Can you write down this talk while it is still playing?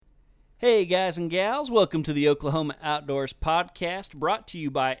Hey guys and gals, welcome to the Oklahoma Outdoors Podcast, brought to you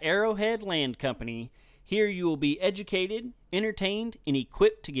by Arrowhead Land Company. Here you will be educated, entertained, and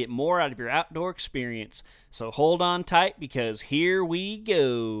equipped to get more out of your outdoor experience. So hold on tight because here we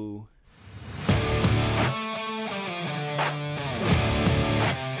go.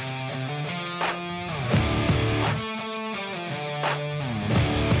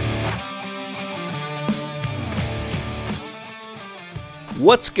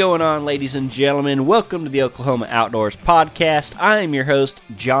 What's going on, ladies and gentlemen? Welcome to the Oklahoma Outdoors Podcast. I am your host,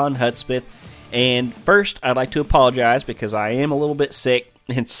 John Hudspeth, and first, I'd like to apologize because I am a little bit sick,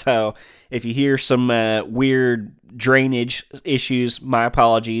 and so if you hear some weird drainage issues, my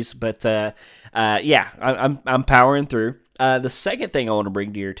apologies, but I'm powering through. The second thing I want to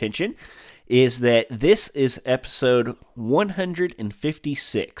bring to your attention is that this is episode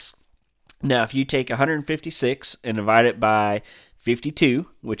 156. Now, if you take 156 and divide it by 52,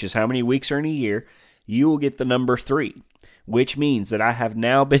 which is how many weeks are in a year, you will get the number 3, which means that I have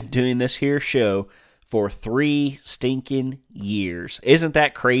now been doing this here show for 3 stinking years. Isn't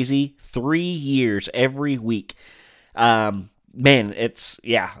that crazy? 3 years every week. Man, it's,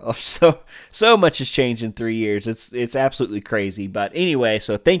 so much has changed in 3 years. It's absolutely crazy. But anyway,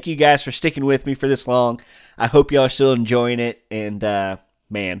 so thank you guys for sticking with me for this long. I hope y'all are still enjoying it, and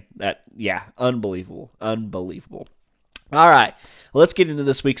unbelievable. All right, let's get into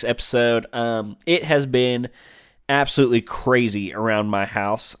this week's episode. It has been absolutely crazy around my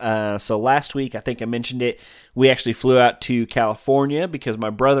house. So last week, I think I mentioned it, we actually flew out to California because my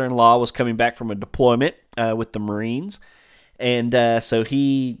brother-in-law was coming back from a deployment with the Marines. And so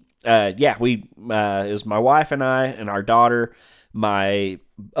it was my wife and I and our daughter, my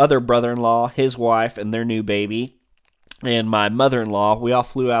other brother-in-law, his wife, and their new baby, and my mother-in-law. We all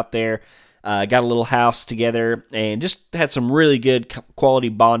flew out there. Got a little house together and just had some really good quality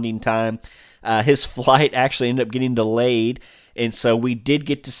bonding time. His flight actually ended up getting delayed, and so we did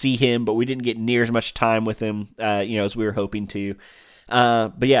get to see him, but we didn't get near as much time with him, as we were hoping to.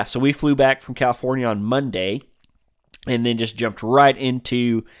 So we flew back from California on Monday, and then just jumped right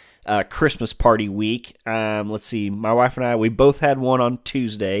into Christmas party week. Let's see, my wife and I, we both had one on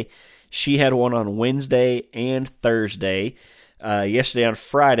Tuesday. She had one on Wednesday and Thursday. Yesterday on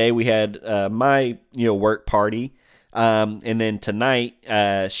Friday, we had my work party, and then tonight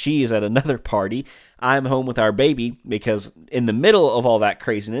she is at another party. I'm home with our baby because in the middle of all that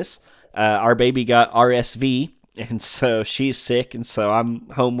craziness, our baby got RSV, and so she's sick, and so I'm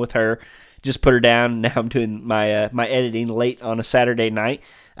home with her. Just put her down. Now I'm doing my my editing late on a Saturday night.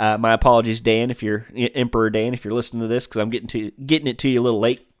 My apologies, Dan, if you're Emperor Dan, if you're listening to this, because I'm getting it to you a little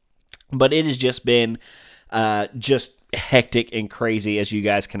late. But it has just been just hectic and crazy, as you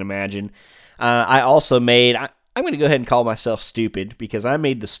guys can imagine. I also made, I'm going to go ahead and call myself stupid, because I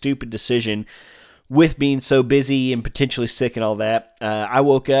made the stupid decision with being so busy and potentially sick and all that. I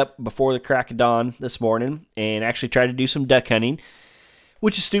woke up before the crack of dawn this morning and actually tried to do some duck hunting,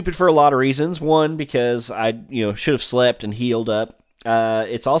 which is stupid for a lot of reasons. One, because I should have slept and healed up.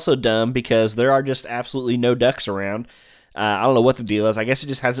 It's also dumb because there are just absolutely no ducks around. I don't know what the deal is. I guess it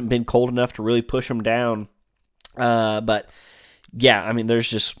just hasn't been cold enough to really push them down. But yeah, I mean,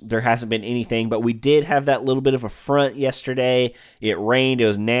 there hasn't been anything, but we did have that little bit of a front yesterday. It rained. It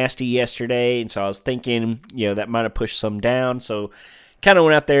was nasty yesterday. And so I was thinking, that might have pushed some down. So kind of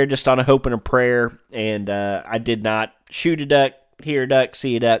went out there just on a hope and a prayer. And, I did not shoot a duck, hear a duck,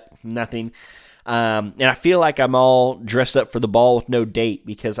 see a duck, nothing. And I feel like I'm all dressed up for the ball with no date,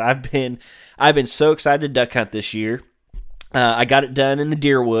 because I've been so excited to duck hunt this year. I got it done in the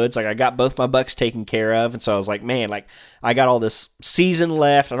deer woods. I got both my bucks taken care of. And so I was like, man, I got all this season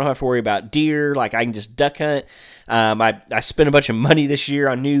left. I don't have to worry about deer. I can just duck hunt. I spent a bunch of money this year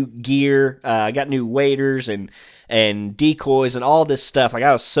on new gear. I got new waders and decoys and all this stuff.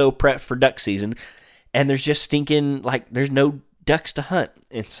 I was so prepped for duck season. And there's just stinking, there's no ducks to hunt.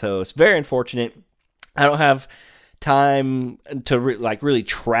 And so it's very unfortunate. I don't have time to really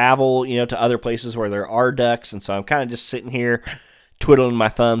travel, to other places where there are ducks, and so I'm kind of just sitting here twiddling my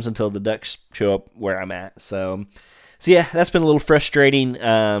thumbs until the ducks show up where I'm at. So yeah, that's been a little frustrating,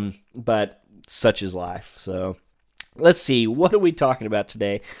 but such is life. So let's see, what are we talking about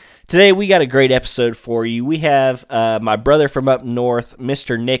today? Today we got a great episode for you. We have my brother from up north,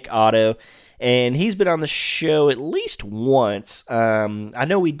 Mr. Nick Otto, and he's been on the show at least once. I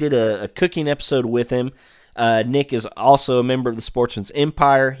know we did a cooking episode with him. Nick is also a member of the Sportsman's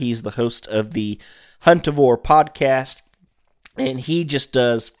Empire. He's the host of the Huntavore podcast, and he just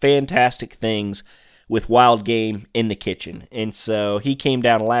does fantastic things with wild game in the kitchen. And so he came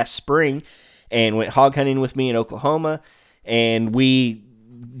down last spring and went hog hunting with me in Oklahoma, and we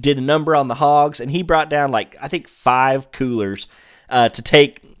did a number on the hogs, and he brought down like I think 5 coolers to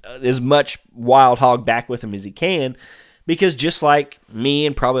take as much wild hog back with him as he can, because just like me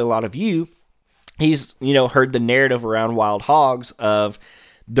and probably a lot of you, he's heard the narrative around wild hogs of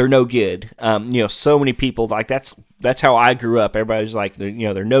they're no good. So many people like that's how I grew up. Everybody's like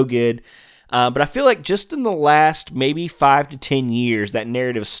they're no good. But I feel like just in the last maybe 5 to 10 years, that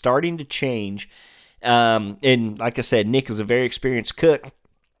narrative is starting to change. And like I said, Nick is a very experienced cook,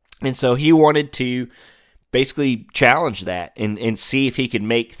 and so he wanted to basically challenge that and see if he could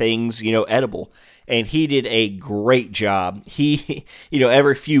make things edible. And he did a great job. He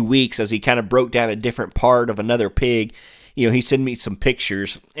every few weeks, as he kind of broke down a different part of another pig, he sent me some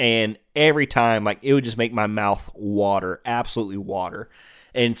pictures, and every time, like, it would just make my mouth water, absolutely water.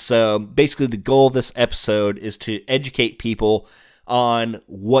 And so basically the goal of this episode is to educate people on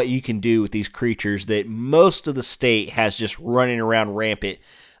what you can do with these creatures that most of the state has just running around rampant.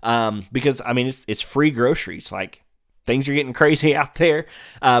 Because, I mean, it's free groceries. Like, things are getting crazy out there,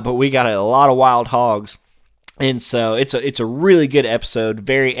 but we got a lot of wild hogs. And so it's a really good episode,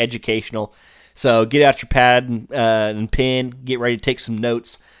 very educational. So get out your pad and pen, get ready to take some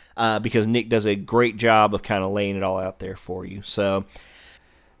notes, because Nick does a great job of kind of laying it all out there for you. So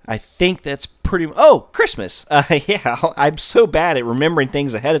I think that's pretty much... Oh, Christmas. Yeah, I'm so bad at remembering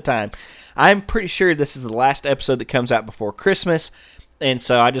things ahead of time. I'm pretty sure this is the last episode that comes out before Christmas. And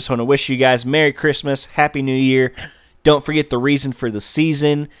so I just want to wish you guys Merry Christmas, Happy New Year. Don't forget the reason for the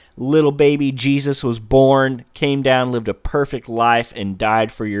season. Little baby Jesus was born, came down, lived a perfect life, and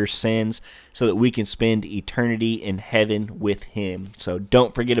died for your sins so that we can spend eternity in heaven with him. So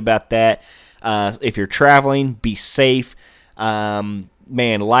don't forget about that. If you're traveling, be safe.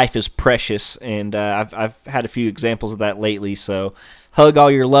 Man, life is precious, and I've had a few examples of that lately. So hug all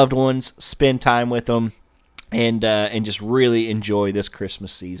your loved ones, spend time with them, and just really enjoy this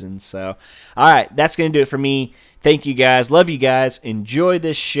Christmas season. So, all right, that's going to do it for me. Thank you guys. Love you guys. Enjoy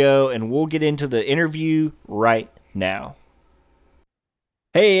this show, and we'll get into the interview right now.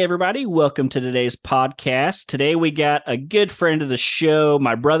 Hey, everybody. Welcome to today's podcast. Today we got a good friend of the show,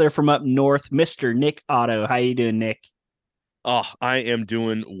 my brother from up north, Mr. Nick Otto. How you doing, Nick? Oh, I am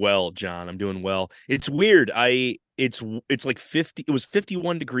doing well, John. I'm doing well. It's weird. It's like 50, it was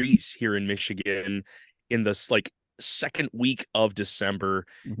 51 degrees here in Michigan in this like second week of December.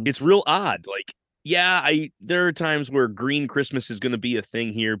 Mm-hmm. It's real odd. Like, yeah, there are times where green Christmas is going to be a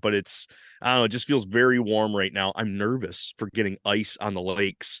thing here, but I don't know, it just feels very warm right now. I'm nervous for getting ice on the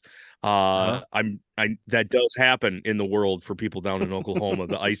lakes. Uh-huh. I that does happen in the world for people down in Oklahoma.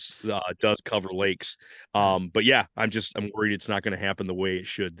 The ice does cover lakes. But yeah, I'm worried it's not going to happen the way it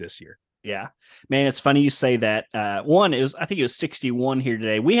should this year. Yeah, man, it's funny you say that. I think it was 61 here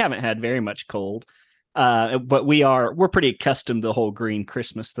today. We haven't had very much cold, but we're pretty accustomed to the whole green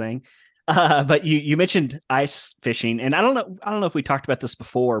Christmas thing. But you mentioned ice fishing, and I don't know if we talked about this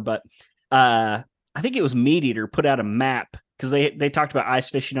before, but I think it was Meat Eater put out a map, because they talked about ice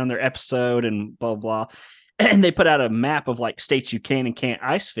fishing on their episode and blah blah, and they put out a map of like states you can and can't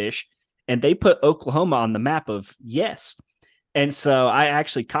ice fish, and they put Oklahoma on the map of yes. And so I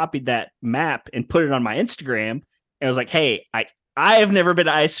actually copied that map and put it on my Instagram. And I was like, hey, I have never been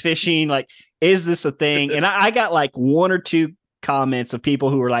ice fishing. Like, is this a thing? And I got like 1 or 2 comments of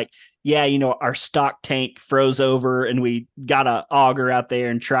people who were like, yeah, our stock tank froze over and we got a auger out there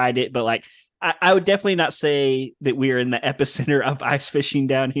and tried it. But like, I would definitely not say that we are in the epicenter of ice fishing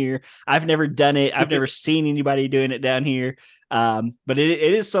down here. I've never done it. I've never seen anybody doing it down here. But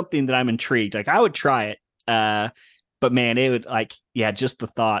it is something that I'm intrigued. Like, I would try it. But man, it would just the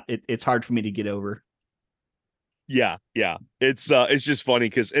thought, it's hard for me to get over. Yeah, yeah. It's just funny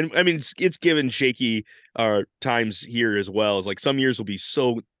because, and I mean, it's given shaky times here as well. It's like some years will be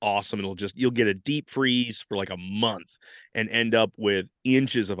so awesome and you'll get a deep freeze for like a month and end up with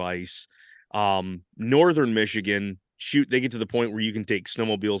inches of ice. Northern Michigan, shoot, they get to the point where you can take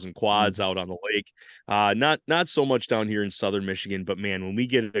snowmobiles and quads out on the lake. Not so much down here in southern Michigan, but man, when we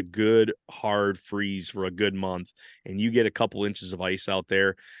get a good hard freeze for a good month and you get a couple inches of ice out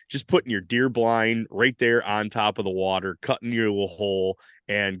there, just putting your deer blind right there on top of the water, cutting you a hole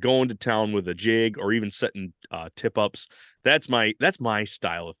and going to town with a jig or even setting tip ups. That's my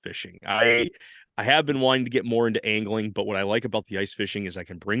style of fishing. I have been wanting to get more into angling, but what I like about the ice fishing is I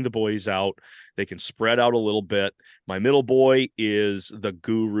can bring the boys out. They can spread out a little bit. My middle boy is the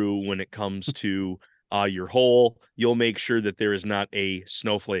guru when it comes to your hole. You'll make sure that there is not a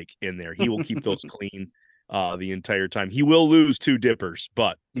snowflake in there. He will keep those clean the entire time. He will lose 2 dippers,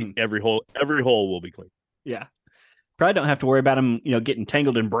 but every hole will be clean. Yeah. Probably don't have to worry about them, getting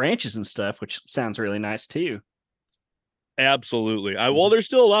tangled in branches and stuff, which sounds really nice too. Absolutely. Well, Mhm. there's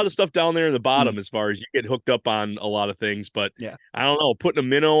still a lot of stuff down there in the Mm, bottom as far as you get hooked up on a lot of things, but yeah. I don't know, putting a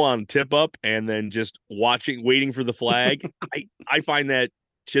minnow on tip up and then just waiting for the flag. I find that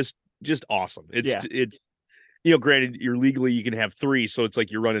just just awesome. Yeah. Granted, you can have three, so it's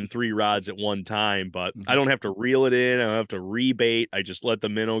like you're running three rods at one time, but I Mhm. don't have to reel it in. I don't have to rebait. I just let the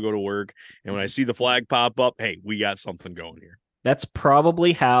minnow go to work. And when I Mhm. see the flag pop up, hey, we got something going here. That's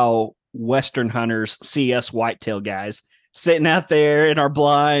probably how Western hunters see us whitetail guys sitting out there in our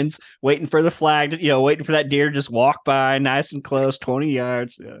blinds, waiting for the flag, waiting for that deer to just walk by nice and close, 20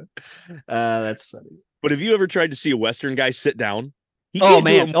 yards. Yeah. That's funny. But have you ever tried to see a Western guy sit down? He Oh, can't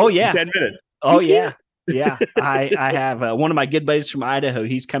do man. it more Oh, than yeah. 10 minutes. Oh, He yeah. can't. Yeah. I have one of my good buddies from Idaho.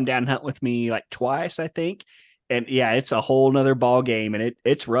 He's come down and hunt with me like twice, I think. And yeah, it's a whole nother ball game, and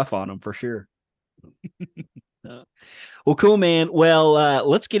it's rough on him for sure. Uh, Well, cool, man. Well,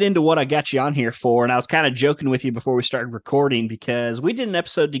 let's get into what I got you on here for. And I was kind of joking with you before we started recording because we did an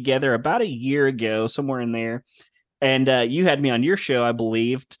episode together about a year ago, somewhere in there. And you had me on your show, I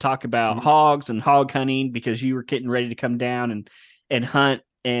believe, to talk about Mhm. hogs and hog hunting because you were getting ready to come down and hunt.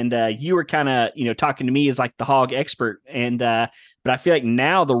 And you were kind of talking to me as like the hog expert. And but I feel like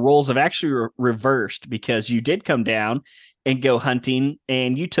now the roles have actually reversed because you did come down and go hunting,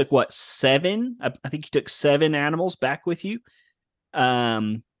 and you took what, seven? I think you took seven animals back with you.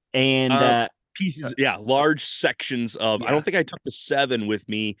 Um, and Uh, Pieces, yeah, large sections of. I yeah, don't think I took the seven with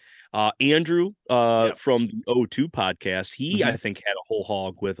me. Andrew, yep. from the O2 podcast, he Hmm. I think had a whole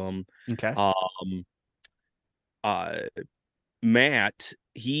hog with him. Okay. Um, uh, Matt,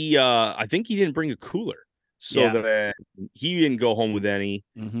 I think he didn't bring a cooler, so Yeah. that he didn't go home with any.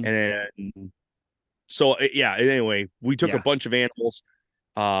 Hmm. And so yeah. Anyway, we took a Yeah. bunch of animals.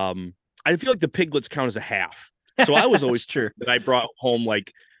 I feel like the piglets count as a half. So I was That's always true. that I brought home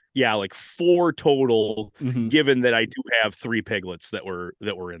like four total, Hmm. given that I do have three piglets that were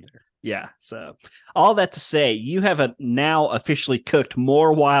in there. Yeah. So all that to say, you have now officially cooked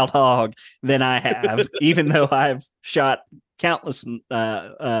more wild hog than I have, even though I've shot countless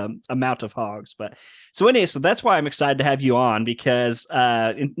amount of hogs. But so anyway, so that's why I'm excited to have you on because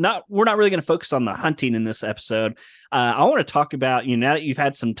not we're not really going to focus on the hunting in this episode. I want to talk about now that you've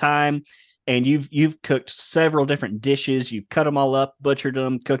had some time and you've cooked several different dishes, you've cut them all up, butchered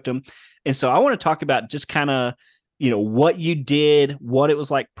them, cooked them, and so I want to talk about just kind of what you did, what it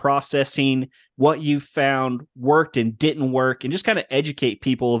was like processing, what you found worked and didn't work, and just kind of educate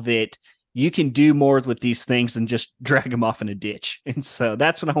people that you can do more with these things than just drag them off in a ditch. And so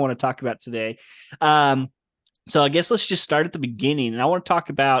that's what I want to talk about today. Um, so I guess let's just start at the beginning, and I want to talk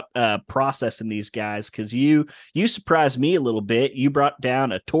about processing these guys because you surprised me a little bit. You brought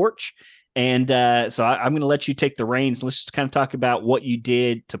down a torch, and so I'm going to let you take the reins. Let's just kind of talk about what you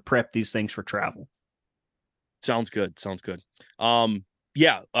did to prep these things for travel. Sounds good. Sounds good.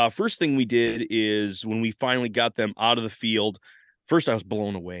 Yeah. First thing we did is when we finally got them out of the field. First, I was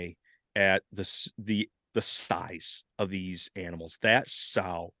blown away at the size of these animals. That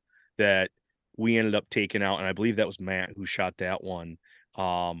sow that we ended up taking out, and I believe that was Matt who shot that one.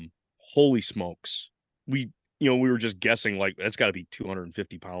 Holy smokes! We we were just guessing like that's got to be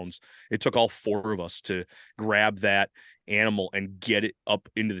 250 pounds. It took all four of us to grab that animal and get it up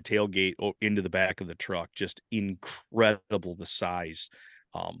into the tailgate or into the back of the truck. Just incredible the size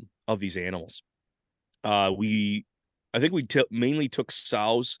of these animals. We I think we mainly took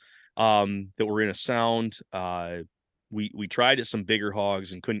sows that were in a sound. We tried at some bigger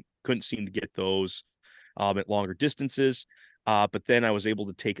hogs and couldn't seem to get those at longer distances. But then I was able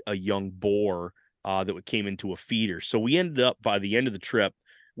to take a young boar that came into a feeder. So we ended up by the end of the trip,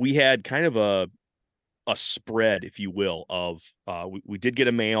 we had kind of a spread, if you will, of we did get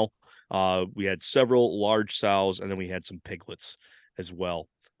a male. We had several large sows, and then we had some piglets as well.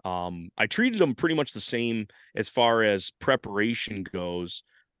 I treated them pretty much the same as far as preparation goes.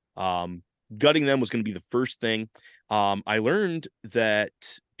 Um, Gutting them was going to be the first thing. I learned that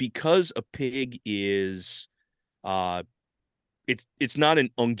because a pig is uh, it's not an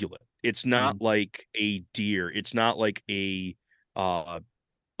ungulate. It's not Mhm. like a deer. It's not like uh,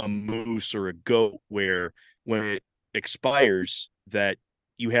 a moose or a goat where when it expires that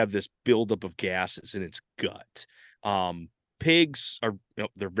you have this buildup of gases in its gut. Um, Pigs are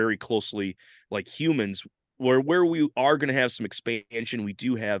they're very closely like humans where we are going to have some expansion. We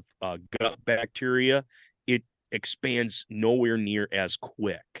do have gut bacteria. It expands nowhere near as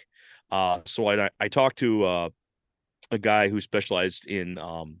quick. So I talked to a guy who specialized in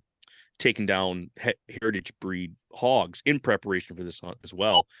taken down heritage breed hogs in preparation for this hunt as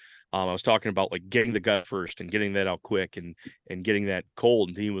well. I was talking about like getting the gut first and getting that out quick and getting that cold.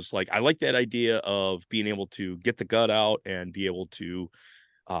 And he was like, I like that idea of being able to get the gut out and be able to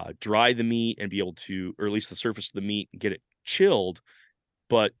dry the meat and be able to, or at least the surface of the meat, and get it chilled.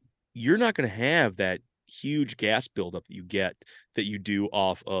 But you're not going to have that huge gas buildup that you get that you do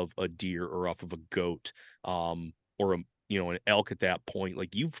off of a deer or off of a goat, or an elk at that point.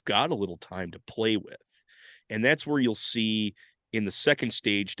 Like, you've got a little time to play with. And that's where you'll see in the second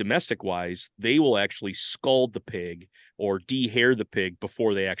stage, domestic wise, they will actually scald the pig or dehair the pig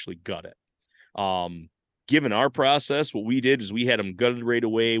before they actually gut it. Given our process, what we did is we had them gutted right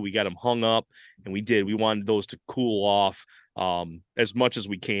away. We got them hung up, and we wanted those to cool off as much as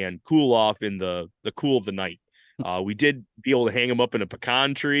we can, cool off in the cool of the night. We did be able to hang them up in a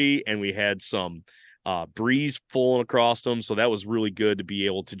pecan tree, and we had some breeze pulling across them. So that was really good to be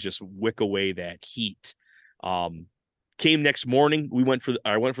able to just wick away that heat. Came next morning.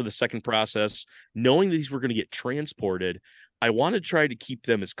 I went for the second process, knowing that these were going to get transported. I wanted to try to keep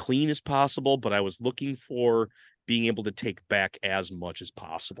them as clean as possible, but I was looking for being able to take back as much as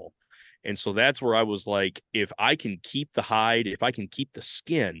possible. And so that's where I was like, if I can keep the hide, if I can keep the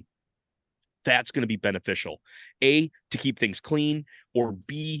skin, that's going to be beneficial. A, to keep things clean, or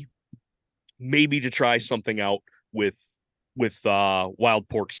B, maybe to try something out with wild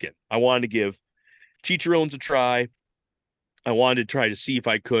pork skin. I wanted to give chicharrones a try. I wanted to try to see if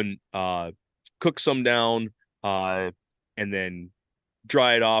I couldn't cook some down and then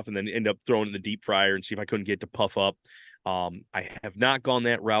dry it off and then end up throwing it in the deep fryer and see if I couldn't get to puff up. I have not gone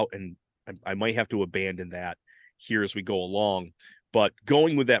that route, and I might have to abandon that here as we go along. But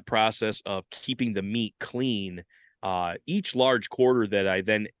going with that process of keeping the meat clean, each large quarter that I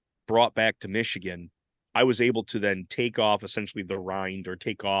then brought back to Michigan, I was able to then take off essentially the rind or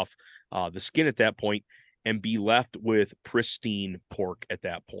take off the skin at that point and be left with pristine pork at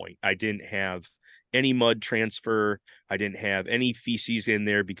that point. I didn't have any mud transfer. I didn't have any feces in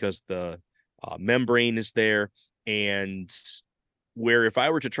there because the membrane is there. And where if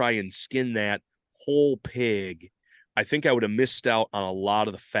I were to try and skin that whole pig, I think I would have missed out on a lot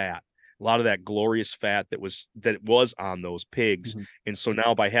of the fat, a lot of that glorious fat that was on those pigs. Mm-hmm. And so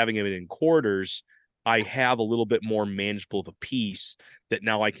now by having it in quarters, I have a little bit more manageable of a piece that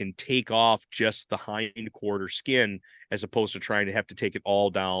now I can take off just the hind quarter skin as opposed to trying to have to take it all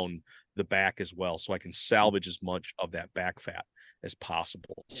down the back as well. So I can salvage as much of that back fat as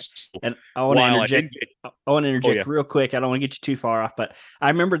possible. So And I want to interject. I want to interject yeah. real quick. I don't want to get you too far off, but I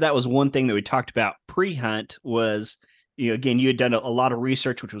remember that was one thing that we talked about pre-hunt was, again, you had done a lot of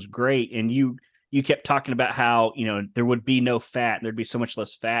research, which was great. And you kept talking about how, there would be no fat and there'd be so much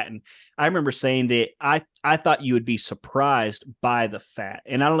less fat. And I remember saying that I thought you would be surprised by the fat.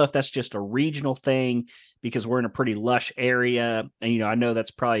 And I don't know if that's just a regional thing because we're in a pretty lush area. And, I know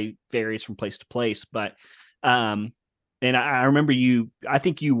that's probably varies from place to place, but, and I remember I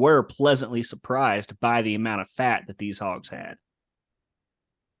think you were pleasantly surprised by the amount of fat that these hogs had.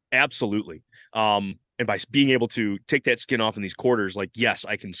 Absolutely. And by being able to take that skin off in these quarters, like, yes,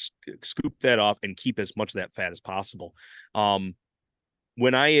 I can scoop that off and keep as much of that fat as possible.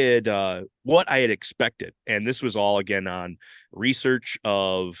 When I had what I had expected, and this was all again on research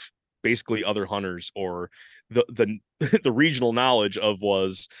of basically other hunters or the the regional knowledge of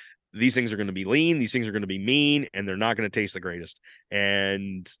was these things are going to be lean, these things are going to be mean, and they're not going to taste the greatest.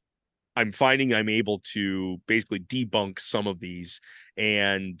 And I'm finding I'm able to basically debunk some of these.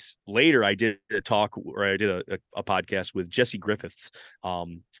 And later I did a talk or I did a podcast with Jesse Griffiths.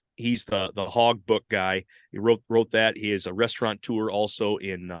 He's the hog book guy. He wrote that. He is a restaurateur also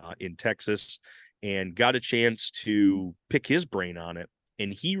in Texas, and got a chance to pick his brain on it.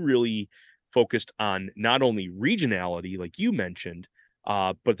 And he really focused on not only regionality, like you mentioned,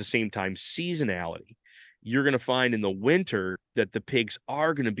 but at the same time, seasonality. You're going to find in the winter that the pigs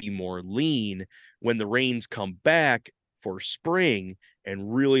are going to be more lean when the rains come back for spring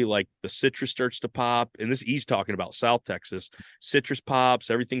and really like the citrus starts to pop. And he's talking about South Texas. Citrus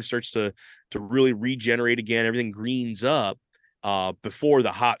pops, everything starts to really regenerate again. Everything greens up before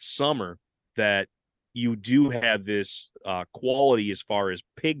the hot summer, that you do have this quality as far as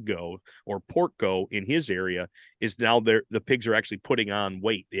pig go or pork go in his area is now the pigs are actually putting on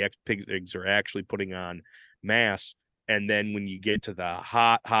weight. The pigs are actually putting on mass. And then when you get to the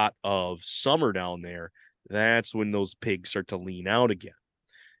hot of summer down there, that's when those pigs start to lean out again.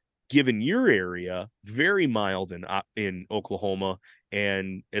 Given your area, very mild in Oklahoma.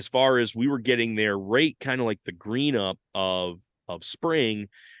 And as far as we were getting there right kind of like the green up of spring,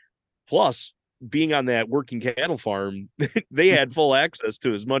 plus being on that working cattle farm, they had full access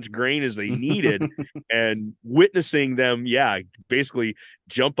to as much grain as they needed. And witnessing them, yeah, basically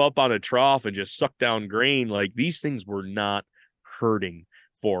jump up on a trough and just suck down grain, like these things were not hurting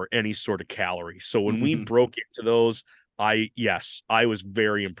for any sort of calories. So when we broke into those, I was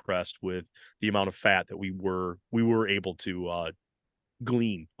very impressed with the amount of fat that we were able to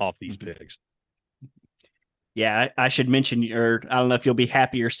glean off these pigs. Yeah, I should mention, or I don't know if you'll be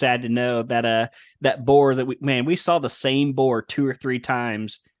happy or sad to know that that boar that we saw the same boar 2 or 3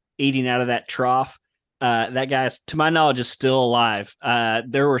 times eating out of that trough. That guy, to my knowledge, is still alive.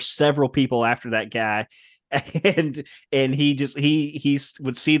 There were several people after that guy, and he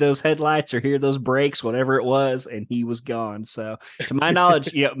would see those headlights or hear those brakes, whatever it was, and he was gone. So, to my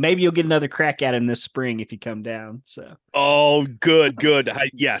knowledge, maybe you'll get another crack at him this spring if you come down. So. Oh, good.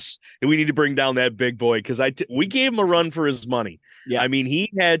 Yes, we need to bring down that big boy because we gave him a run for his money. Yeah. I mean,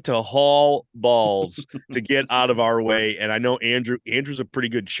 he had to haul balls to get out of our way, and I know Andrew's a pretty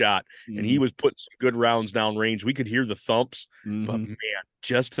good shot, and he was putting some good rounds down range. We could hear the thumps, but man,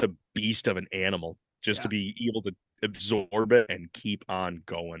 just a beast of an animal, just to be able to absorb it and keep on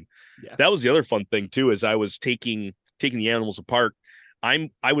going. Yeah. That was the other fun thing too, as I was taking the animals apart. I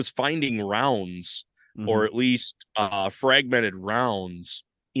was finding rounds, or at least fragmented rounds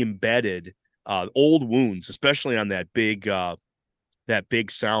embedded, old wounds, especially on that big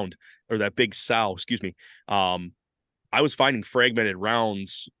sound, or that big sow, excuse me. I was finding fragmented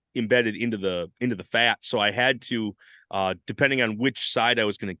rounds embedded into the fat. So I had to, depending on which side I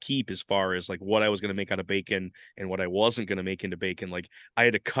was going to keep, as far as like what I was going to make out of bacon and what I wasn't going to make into bacon, like I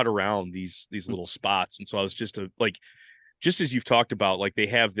had to cut around these little spots. And so I was just as you've talked about, like they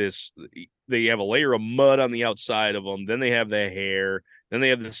have a layer of mud on the outside of them, then they have the hair, then they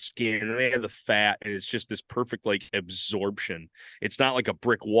have the skin, and they have the fat, and it's just this perfect like absorption. It's not like a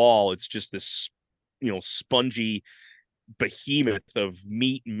brick wall, it's just this, spongy behemoth of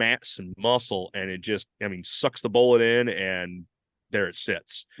meat, mass, and muscle, and it just, sucks the bullet in, and there it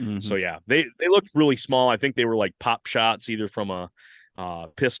sits. So yeah, they looked really small. I think they were like pop shots, either from a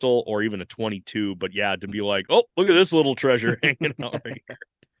pistol or even a 22. But yeah, to be like, oh, look at this little treasure hanging out right here.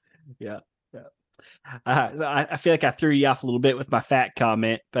 Yeah. I feel like I threw you off a little bit with my fat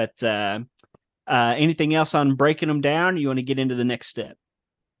comment, but anything else on breaking them down? Or you want to get into the next step?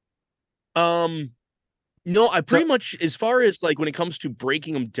 No, I pretty much, as far as like when it comes to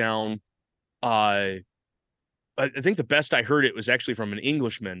breaking them down, I think the best I heard it was actually from an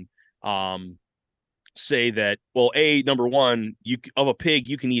Englishman. Say that, well, number one, of a pig,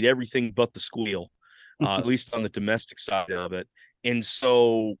 you can eat everything but the squeal, at least on the domestic side of it. And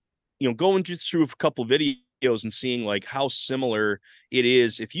so, going through a couple of videos and seeing like how similar it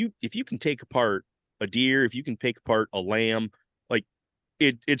is, if you can take apart a deer, if you can take apart a lamb, like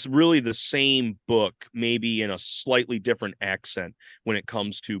it's really the same book, maybe in a slightly different accent when it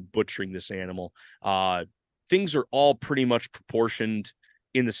comes to butchering this animal. Things are all pretty much proportioned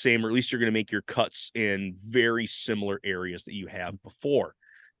in the same, or at least you're going to make your cuts in very similar areas that you have before.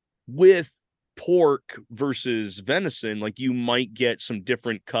 With pork versus venison, like you might get some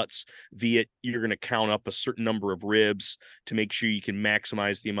different cuts, via you're going to count up a certain number of ribs to make sure you can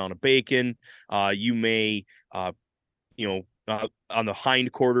maximize the amount of bacon. You may, on the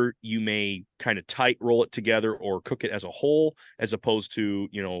hind quarter, you may kind of tight roll it together or cook it as a whole, as opposed to,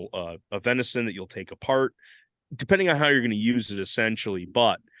 a venison that you'll take apart, depending on how you're going to use it, essentially.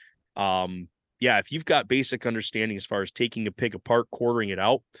 But yeah, if you've got basic understanding as far as taking a pig apart, quartering it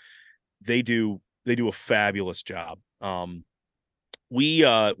out, they do a fabulous job. I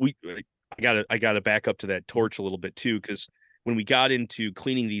gotta back up to that torch a little bit too, because when we got into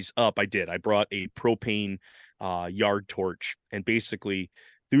cleaning these up, I brought a propane yard torch, and basically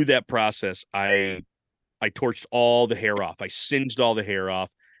through that process, I torched all the hair off. I singed all the hair off.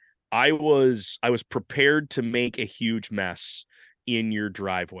 I was prepared to make a huge mess in your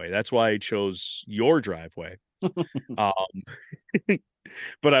driveway. That's why I chose your driveway. Um,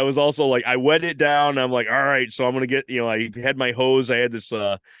 but I was also like, I wet it down. I'm like, all right, so I'm gonna get, I had my hose. I had this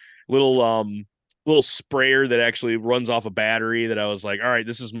little sprayer that actually runs off a battery, that I was like, all right,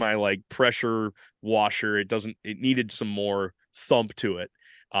 this is my like pressure washer. It needed some more thump to it.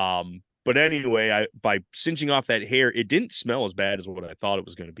 But anyway, by cinching off that hair, it didn't smell as bad as what I thought it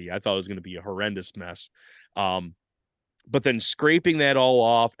was going to be. I thought it was going to be a horrendous mess. But then scraping that all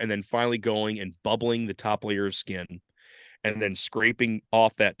off, and then finally going and bubbling the top layer of skin, and then scraping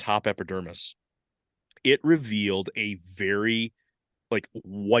off that top epidermis, it revealed a very like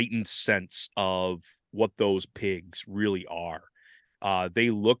whitened sense of what those pigs really are. They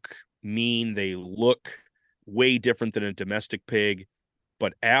look mean. They look way different than a domestic pig.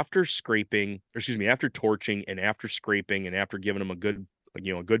 But after scraping, or excuse me, after torching and after scraping and after giving them a good,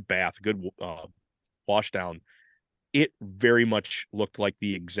 a good bath, a good wash down, it very much looked like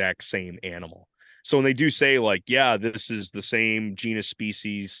the exact same animal. So when they do say like, yeah, this is the same genus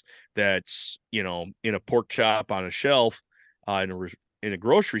species that's, in a pork chop on a shelf, in a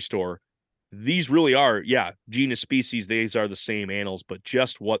grocery store, these really are, yeah, genus species. These are the same animals, but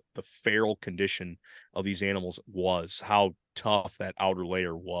just what the feral condition of these animals was, how tough that outer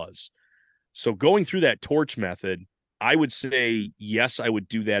layer was. So going through that torch method, I would say, yes, I would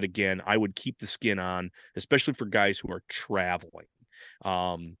do that again. I would keep the skin on, especially for guys who are traveling.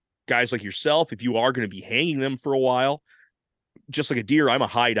 Guys like yourself, if you are going to be hanging them for a while, just like a deer, I'm a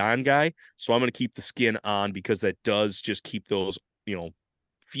hide on guy. So I'm going to keep the skin on because that does just keep those,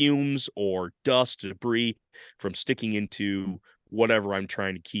 fumes or dust, debris from sticking into whatever I'm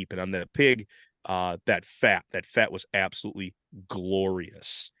trying to keep. And on that pig, that fat was absolutely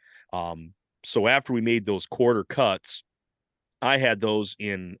glorious. So after we made those quarter cuts, I had those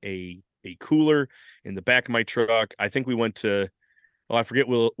in a cooler in the back of my truck. I think we went to, oh, I forget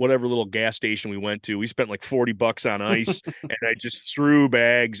whatever little gas station we went to. We spent like $40 on ice, and I just threw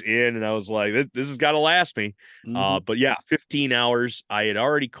bags in, and I was like, this has got to last me. Mm-hmm. But yeah, 15 hours. I had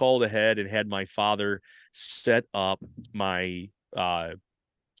already called ahead and had my father set up my I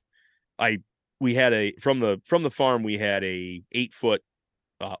we had a from the farm we had a 8 foot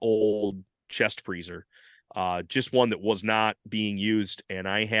old chest freezer, just one that was not being used, and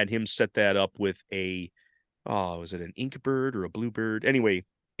I had him set that up with was it an Inkbird or a Bluebird? Anyway,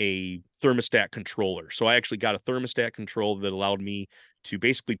 a thermostat controller. So I actually got a thermostat controller that allowed me to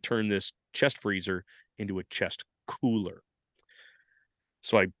basically turn this chest freezer into a chest cooler.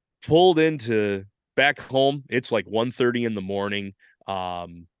 So I pulled into back home. It's like 1:30 in the morning.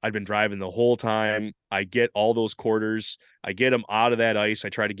 I've been driving the whole time. I get all those quarters. I get them out of that ice. I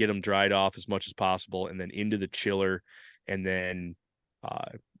try to get them dried off as much as possible, and then into the chiller, and then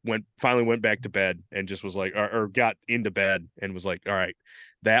finally went back to bed and just was like, or got into bed and was like, all right,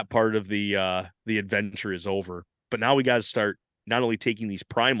 that part of the adventure is over. But now we got to start not only taking these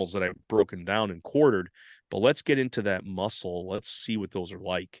primals that I've broken down and quartered, but let's get into that muscle. Let's see what those are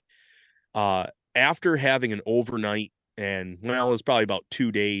like. After having an overnight, and well, it was probably about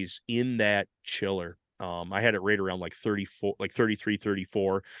 2 days in that chiller. I had it right around like 34, like 33,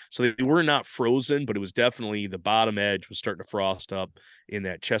 34. So they were not frozen, but it was definitely the bottom edge was starting to frost up in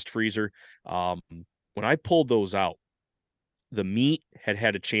that chest freezer. When I pulled those out, the meat had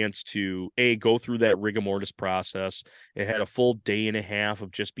had a chance to go through that rigor mortis process. It had a full day and a half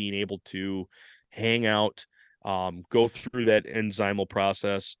of just being able to hang out, go through that enzymal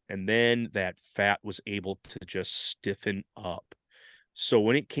process, and then that fat was able to just stiffen up. So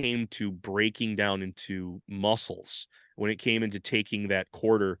when it came to breaking down into muscles, when it came into taking that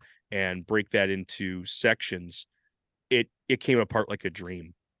quarter and break that into sections, it came apart like a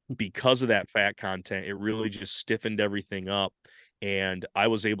dream. Because of that fat content, it really just stiffened everything up, and I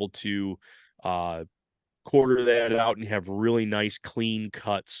was able to uh quarter that out and have really nice clean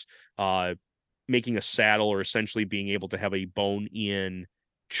cuts, making a saddle, or essentially being able to have a bone in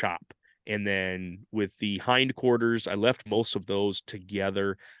chop. And then with the hindquarters, I left most of those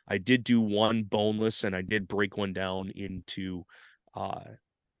together. I did do one boneless, and I did break one down uh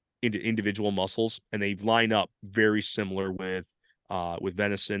into individual muscles, and they line up very similar with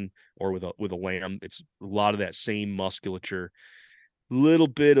venison or with a lamb. It's a lot of that same musculature, little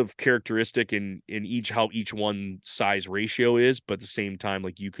bit of characteristic in each how each one size ratio is, but at the same time,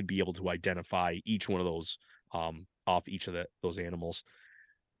 like, you could be able to identify each one of those off each of those animals.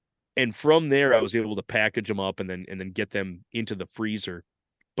 And from there, I was able to package them up and then get them into the freezer.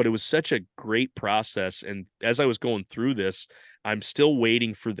 But it was such a great process. And as I was going through this, I'm still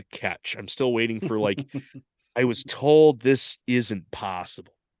waiting for the catch. I'm still waiting for, like, I was told this isn't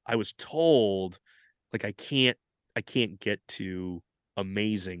possible. I was told, like, I can't get to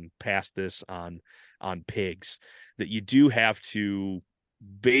amazing past this on pigs, that you do have to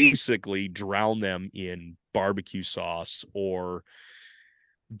basically drown them in barbecue sauce or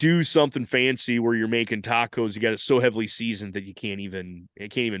do something fancy where you're making tacos. You got it so heavily seasoned that it can't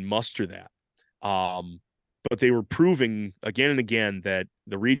even muster that. But they were proving again and again that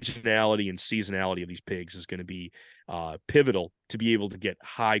the regionality and seasonality of these pigs is going to be pivotal to be able to get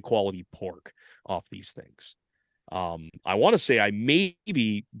high quality pork off these things. I want to say I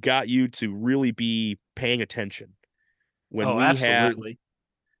maybe got you to really be paying attention when Oh, we had, absolutely.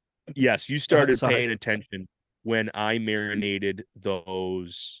 yes, you started Sorry. paying attention when I marinated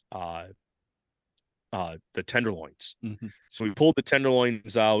those the tenderloins. Hmm. So we pulled the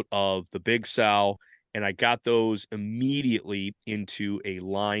tenderloins out of the big sow, and I got those immediately into a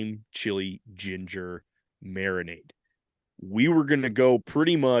lime chili ginger marinade. We were going to go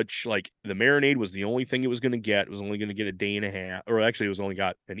pretty much like the marinade was the only thing it was going to get. It was only going to get a day and a half, or actually, it was only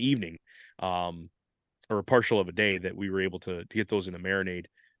got an evening, or a partial of a day that we were able to get those in a marinade.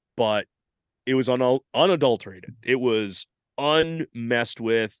 But it was unadulterated. It was unmessed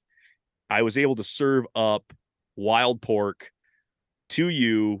with. I was able to serve up wild pork to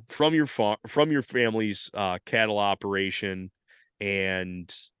you from your from your family's cattle operation,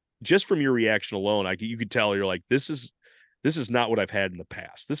 and just from your reaction alone, you could tell you're like, this is not what I've had in the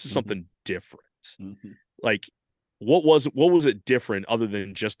past. This is Mm-hmm. something different. Mm-hmm. Like, what was it different other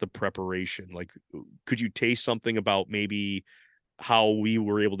than just the preparation? Like, could you taste something about maybe how we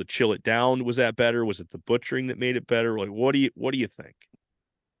were able to chill it down? Was that better? Was it the butchering that made it better? Like, what do you think?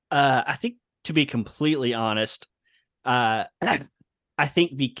 I think, to be completely honest, uh, I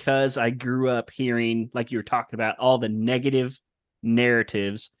think because I grew up hearing, like you were talking about, all the negative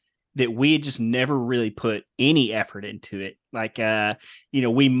narratives, that we had just never really put any effort into it. Like,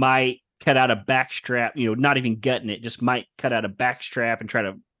 we might cut out a backstrap, not even gutting it, just might cut out a backstrap and try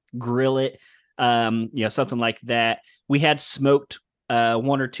to grill it. Something like that. We had smoked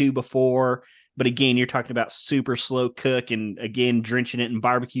one or two before, but again, you're talking about super slow cook and again, drenching it in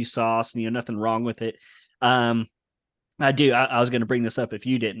barbecue sauce, and nothing wrong with it. I do. I was going to bring this up if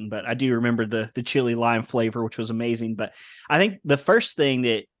you didn't, but I do remember the chili lime flavor, which was amazing. But I think the first thing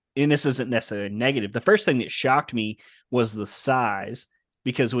that, and this isn't necessarily negative, the first thing that shocked me was the size.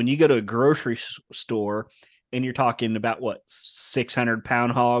 Because when you go to a grocery store and you're talking about what,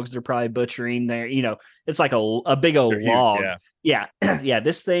 600-pound hogs they're probably butchering there, it's like a big They're old huge, log. yeah. Yeah, yeah.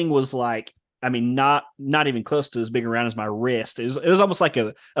 This thing was like, I mean, not even close to as big around as my wrist. It was almost like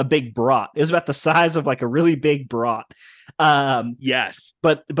a big brat. It was about the size of like a really big brat. Um, Yes.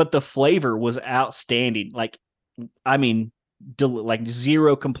 but the flavor was outstanding. Like, I mean, like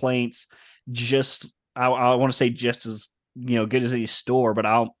zero complaints. Just I want to say just as good as any store, but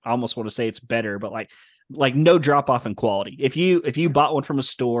I almost want to say it's better. But like no drop off in quality. If you bought one from a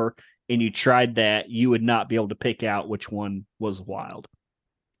store and you tried that, you would not be able to pick out which one was wild.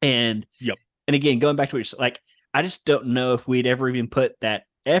 And Yep. and again, going back to what you're like, I just don't know if we'd ever even put that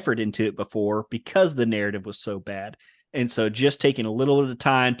effort into it before because the narrative was so bad. And so just taking a little bit of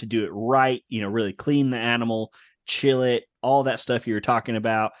time to do it right, really clean the animal, chill it, all that stuff you were talking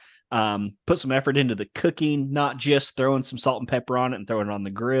about. Put some effort into the cooking, not just throwing some salt and pepper on it and throwing it on the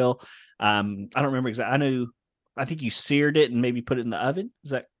grill. I don't remember exactly. I think you seared it and maybe put it in the oven.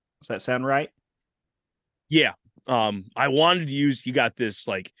 Does that sound right? Yeah. I wanted to use, you got this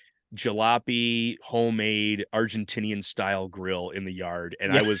like jalopy homemade Argentinian style grill in the yard,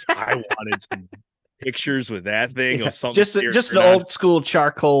 and Yeah. I wanted some pictures with that thing Yeah. of something Just an searing on. old school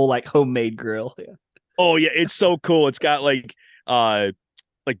charcoal, like homemade grill. Yeah. Oh yeah, it's so cool. It's got like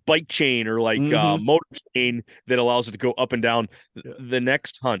bike chain or like Mm-hmm. motor chain that allows it to go up and down. Yeah. The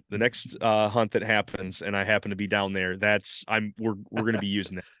next hunt that happens, and I happen to be down there, we're going to be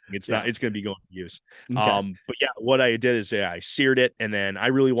using that. Yeah. It's going to be going to use. Okay. But yeah, what I did is, yeah, I seared it, and then I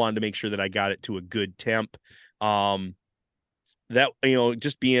really wanted to make sure that I got it to a good temp. That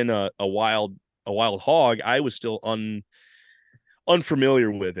just being a wild hog, I was still unfamiliar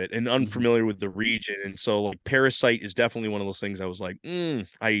with it and Mm-hmm. unfamiliar with the region. And so like parasite is definitely one of those things I was like,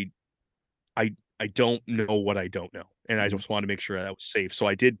 I don't know what I don't know. And I Mm-hmm. just wanted to make sure that was safe. So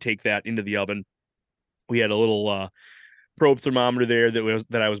I did take that into the oven. We had a little probe thermometer there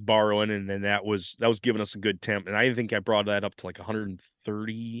that I was borrowing, and then that was giving us a good temp. And I think I brought that up to like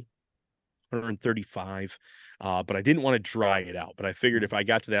 130, 135. But I didn't want to dry it out. But I figured if I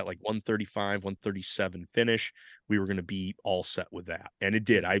got to that like 135, 137 finish, we were going to be all set with that. And it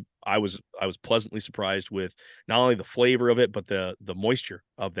did. I was pleasantly surprised with not only the flavor of it, but the moisture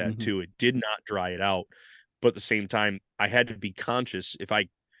of that Mm-hmm. too. It did not dry it out. But at the same time, I had to be conscious if I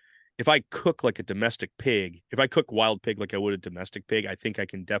cook like a domestic pig, if I cook wild pig like I would a domestic pig, I think I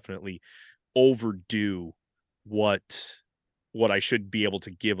can definitely overdo what I should be able to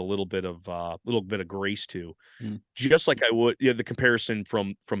give a little bit of grace to, just like I would, the comparison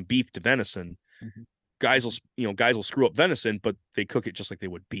from beef to venison. Mm-hmm. Guys will screw up venison, but they cook it just like they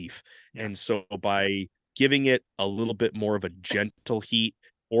would beef. Yeah. And so by giving it a little bit more of a gentle heat,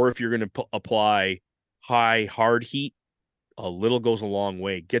 or if you're going to apply high hard heat, a little goes a long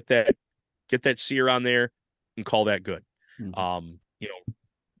way. Get that sear on there and call that good. Mm-hmm. Um, you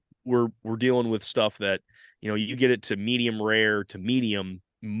know, we're dealing with stuff that, you get it to medium rare to medium,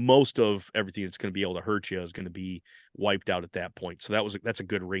 most of everything that's going to be able to hurt you is going to be wiped out at that point. So that's a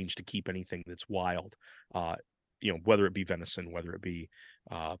good range to keep anything that's wild, whether it be venison, whether it be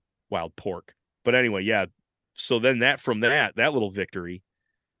wild pork. But anyway, yeah. So then that little victory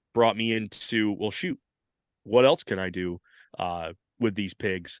brought me into, well, shoot, what else can I do with these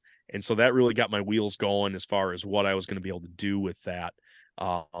pigs? And so that really got my wheels going as far as what I was going to be able to do with that.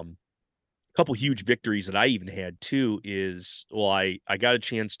 A couple huge victories that I even had too is, well, I got a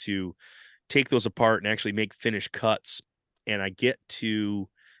chance to take those apart and actually make finished cuts, and I get to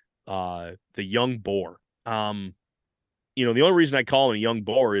the young boar. The only reason I call him a young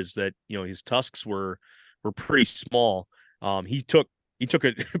boar is that, his tusks were pretty small. He took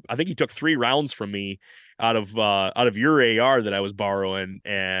it. I think he took 3 rounds from me out of your AR that I was borrowing,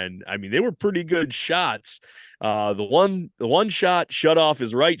 and I mean they were pretty good shots. The one shot shut off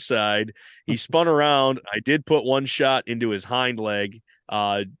his right side. He spun around. I did put one shot into his hind leg,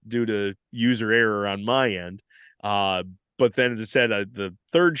 due to user error on my end. Uh, but then it said the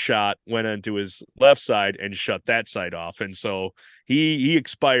third shot went into his left side and shut that side off, and so he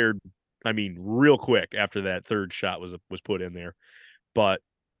expired. I mean, real quick after that third shot was put in there. But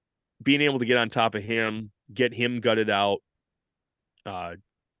being able to get on top of him, get him gutted out, uh,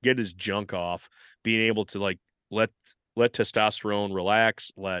 get his junk off, being able to like let testosterone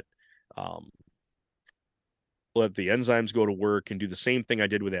relax, um, let the enzymes go to work, and do the same thing I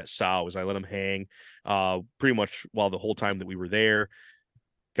did with that sow. Is I let him hang, pretty much while the whole time that we were there.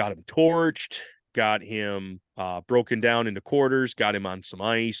 Got him torched, got him broken down into quarters, got him on some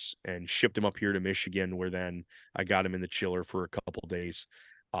ice, and shipped him up here to Michigan, where then I got him in the chiller for a couple days.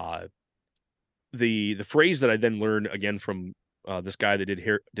 Uh, the phrase that I then learned again from this guy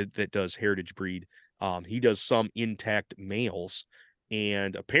that does heritage breed. He does some intact males,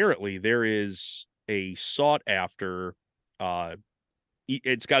 and apparently there is a sought after.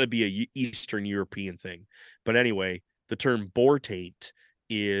 It's got to be a Eastern European thing, but anyway, the term bortate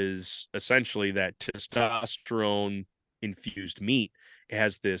is essentially that testosterone infused meat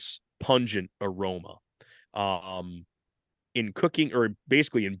has this pungent aroma. Um, in cooking, or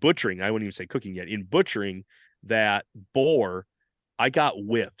basically in butchering, I wouldn't even say cooking yet. In butchering that boar, I got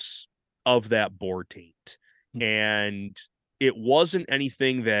whiffs of that boar taint. And it wasn't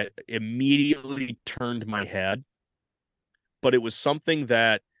anything that immediately turned my head, but it was something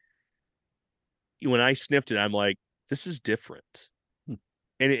that when I sniffed it, I'm like, this is different.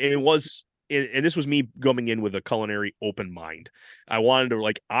 And it was, and this was me going in with a culinary open mind. I wanted to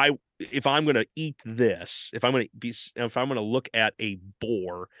like, if I'm gonna eat this, if I'm gonna look at a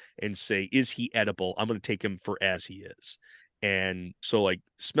boar and say, is he edible? I'm gonna take him for as he is. And so like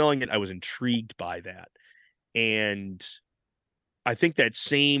smelling it, I was intrigued by that. And I think that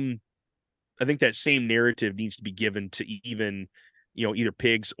same I think that same narrative needs to be given to even, either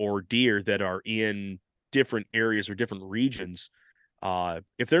pigs or deer that are in different areas or different regions.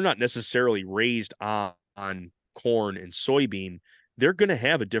 If they're not necessarily raised on corn and soybean, they're going to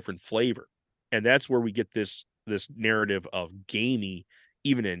have a different flavor, and that's where we get this narrative of gamey,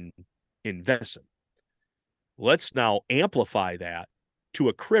 even in venison. Let's now amplify that to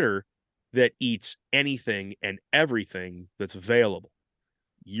a critter that eats anything and everything that's available.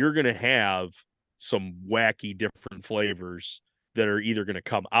 You're going to have some wacky different flavors that are either going to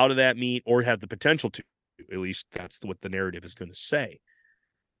come out of that meat or have the potential to. At least that's what the narrative is going to say.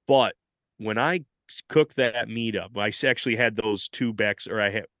 But when I cook that meat up, I actually had those two backs, or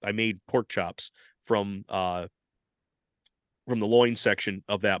I made pork chops from the loin section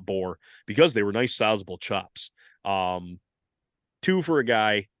of that boar because they were nice sizable chops. Um, two for a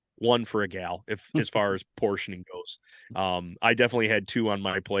guy, one for a gal, if as far as portioning goes. I definitely had two on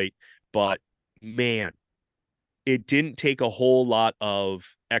my plate, but man, it didn't take a whole lot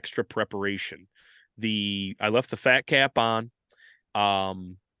of extra preparation. I left the fat cap on.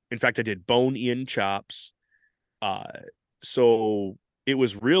 In fact, I did bone in chops. Uh, so it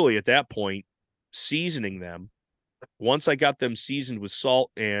was really at that point seasoning them. Once I got them seasoned with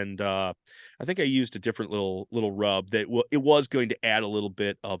salt and I think I used a different little rub that it was going to add a little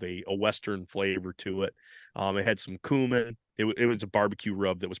bit of a Western flavor to it. It had some cumin. It was a barbecue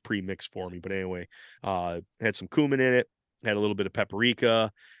rub that was pre-mixed for me. But anyway, it had some cumin in it, had a little bit of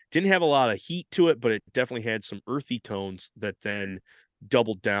paprika. Didn't have a lot of heat to it, but it definitely had some earthy tones that then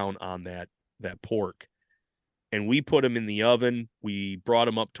doubled down on that pork. And we put them in the oven. We brought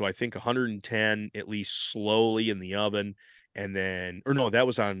them up to, I think, 110, at least slowly in the oven. And then, or no, that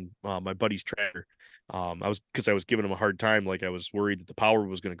was on my buddy's tractor. Because I was giving him a hard time. Like I was worried that the power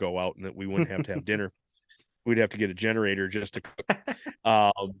was going to go out and that we wouldn't have to have dinner. We'd have to get a generator just to cook.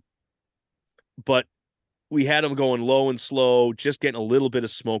 But we had them going low and slow, just getting a little bit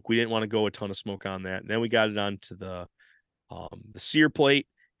of smoke. We didn't want to go a ton of smoke on that. And then we got it onto the sear plate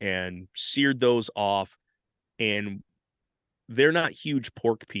and seared those off. And they're not huge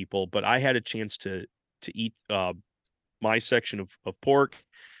pork people, but I had a chance to eat my section of pork.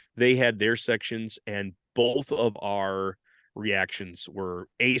 They had their sections, and both of our reactions were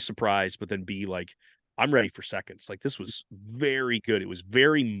A, surprise, but then B, like, I'm ready for seconds. Like, this was very good. It was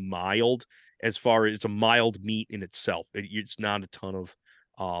very mild, as far as it's a mild meat in itself. It's not a ton of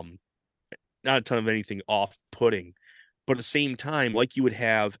anything off-putting, but at the same time, like you would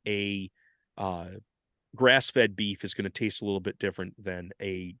have a uh grass-fed beef is going to taste a little bit different than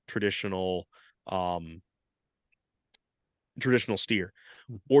a um traditional steer,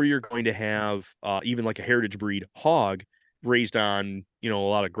 or you're going to have even like a heritage breed hog raised on, a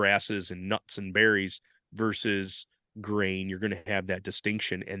lot of grasses and nuts and berries versus grain. You're going to have that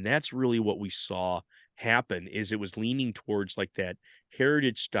distinction, and that's really what we saw happen. Is it was leaning towards like that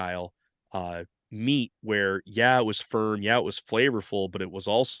heritage style meat, where it was firm, it was flavorful, but it was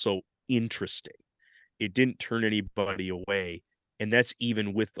also interesting. It didn't turn anybody away, and that's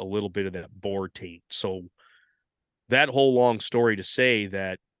even with a little bit of that boar taint. So that whole long story to say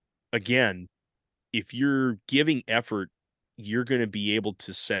that, again, if you're giving effort, you're going to be able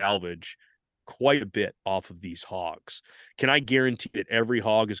to salvage quite a bit off of these hogs. Can I guarantee that every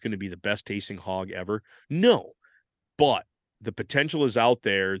hog is going to be the best tasting hog ever? No, but the potential is out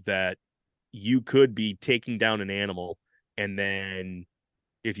there that you could be taking down an animal, and then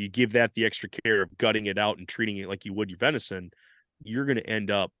if you give that the extra care of gutting it out and treating it like you would your venison, you're going to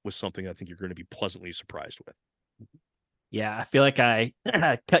end up with something I think you're going to be pleasantly surprised with. Yeah, I feel like I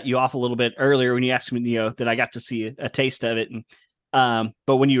cut you off a little bit earlier when you asked me, that I got to see a taste of it. And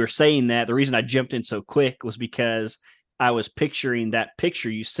but when you were saying that, the reason I jumped in so quick was because I was picturing that picture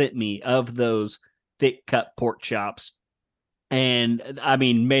you sent me of those thick cut pork chops, and I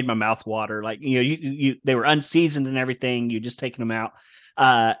mean, made my mouth water. Like, you they were unseasoned and everything. You just taking them out,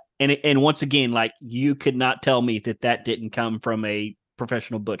 and once again, like, you could not tell me that didn't come from a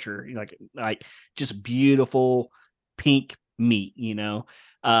professional butcher. Like just beautiful pink meat,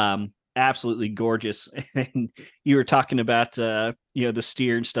 absolutely gorgeous. And you were talking about the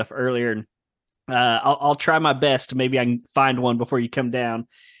steer and stuff earlier, and I'll try my best. Maybe I can find one before you come down.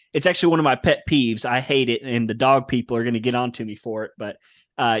 It's actually one of my pet peeves. I hate it, and the dog people are going to get on to me for it. But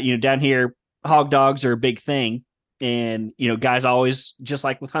down here, hog dogs are a big thing, and guys always, just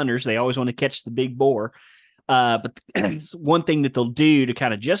like with hunters, they always want to catch the big boar. But one thing that they'll do to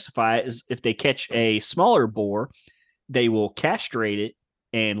kind of justify it is if they catch a smaller boar, they will castrate it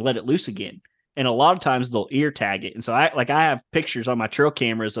and let it loose again. And a lot of times they'll ear tag it. And so I have pictures on my trail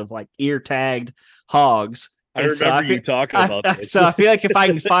cameras of like ear tagged hogs. I remember you talking about this. So I feel like if I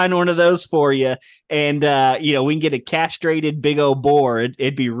can find one of those for you, and we can get a castrated big old boar,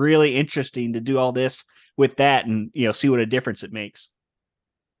 it'd be really interesting to do all this with that, and see what a difference it makes.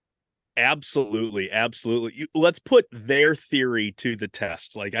 Absolutely. Let's put their theory to the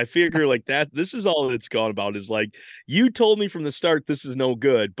test. Like, I figure like that, this is all that it's gone about, is like, you told me from the start this is no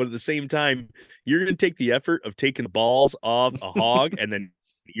good, but at the same time, you're going to take the effort of taking the balls off a hog and then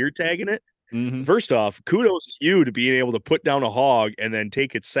ear tagging it. Mm-hmm. First off, kudos to you to being able to put down a hog and then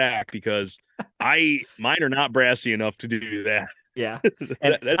take its sack, because mine are not brassy enough to do that. Yeah.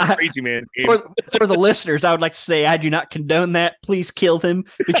 And that's crazy, man. For the listeners, I would like to say I do not condone that. Please kill them,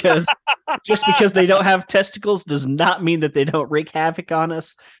 because just because they don't have testicles does not mean that they don't wreak havoc on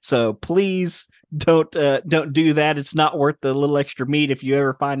us. So please don't do that. It's not worth the little extra meat if you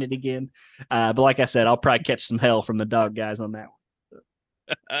ever find it again. But like I said, I'll probably catch some hell from the dog guys on that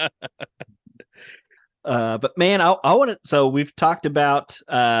one. But man, I want to. So we've talked about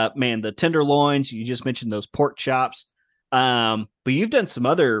the tenderloins. You just mentioned those pork chops. But you've done some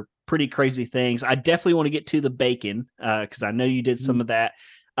other pretty crazy things. I definitely want to get to the bacon, because I know you did some of that.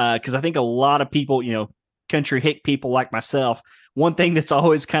 Because I think a lot of people, country hick people like myself, one thing that's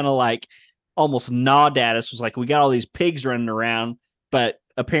always kind of like almost gnawed at us was like, we got all these pigs running around, but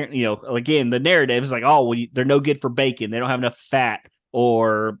apparently, again, the narrative is like, oh, well, they're no good for bacon. They don't have enough fat,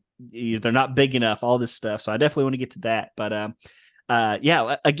 or they're not big enough, all this stuff. So I definitely want to get to that. But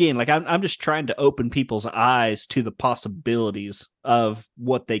again, like I'm just trying to open people's eyes to the possibilities of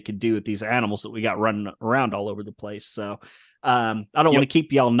what they could do with these animals that we got running around all over the place. So I don't want to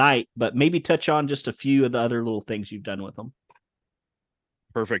keep you all night, but maybe touch on just a few of the other little things you've done with them.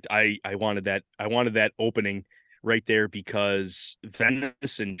 Perfect. I wanted that. I wanted that opening right there, because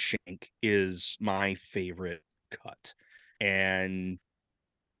venison shank is my favorite cut. And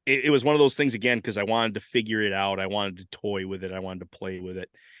it was one of those things, again, because I wanted to figure it out. I wanted to toy with it. I wanted to play with it.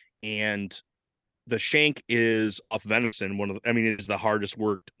 And the shank is off venison. It is the hardest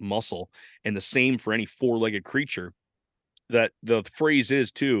worked muscle, and the same for any four-legged creature. That the phrase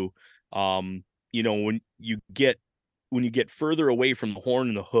is too, when you get when you get further away from the horn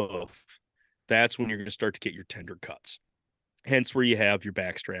and the hoof, that's when you're going to start to get your tender cuts. Hence where you have your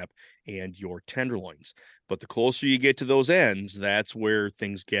backstrap and your tenderloins. But the closer you get to those ends, that's where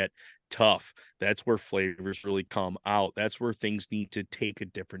things get tough. That's where flavors really come out. That's where things need to take a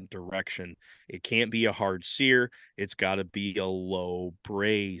different direction. It can't be a hard sear. It's got to be a low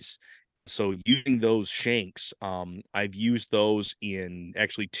braise. So using those shanks, I've used those in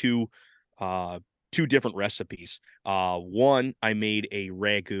actually uh, two different recipes. One, I made a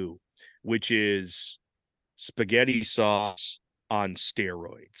ragu, which is spaghetti sauce on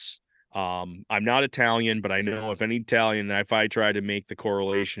steroids. I'm not Italian, but I know if any Italian, if I try to make the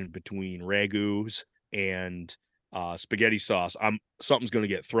correlation between ragus and spaghetti sauce, something's going to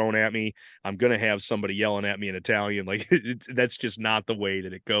get thrown at me. I'm going to have somebody yelling at me in Italian. Like that's just not the way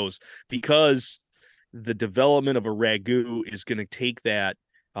that it goes, because the development of a ragu is going to take that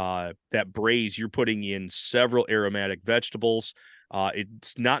braise. You're putting in several aromatic vegetables.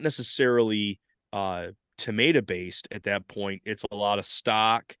 It's not necessarily tomato based at that point. It's a lot of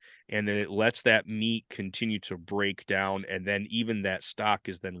stock, and then it lets that meat continue to break down, and then even that stock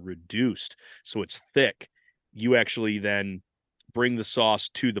is then reduced so it's thick. You actually then bring the sauce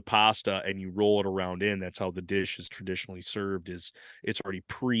to the pasta and you roll it around in. That's how the dish is traditionally served, is it's already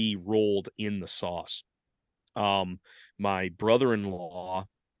pre-rolled in the sauce. My brother-in-law,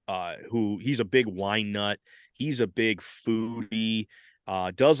 who he's a big wine nut, he's a big foodie,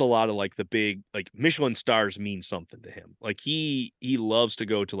 does a lot of like the big, like Michelin stars mean something to him. Like he loves to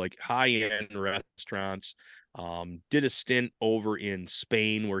go to like high-end restaurants. Did a stint over in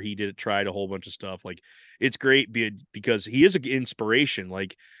Spain where he tried a whole bunch of stuff. Like it's great because he is an inspiration.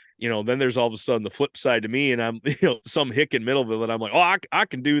 Like, then there's all of a sudden the flip side to me, and I'm, some hick in Middleville, and I'm like, oh, I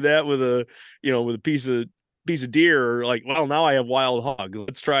can do that with a piece of deer, or like, well, now I have wild hog.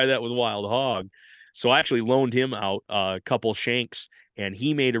 Let's try that with wild hog. So I actually loaned him out a couple shanks, and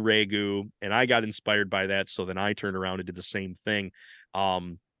he made a ragu, and I got inspired by that. So then I turned around and did the same thing.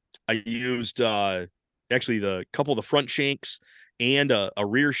 I used actually the couple of the front shanks and a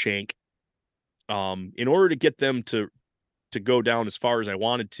rear shank in order to get them to go down as far as I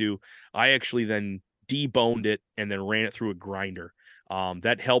wanted to. I actually then deboned it and then ran it through a grinder.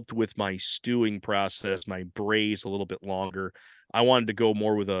 That helped with my stewing process, my braise a little bit longer. I wanted to go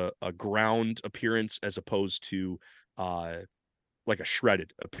more with a ground appearance as opposed to like a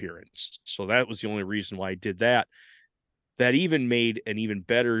shredded appearance. So that was the only reason why I did that. That even made an even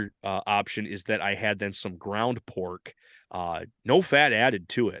better option is that I had then some ground pork, no fat added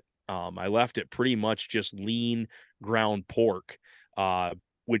to it. I left it pretty much just lean ground pork,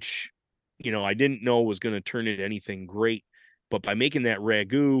 which, I didn't know was going to turn into anything great. But by making that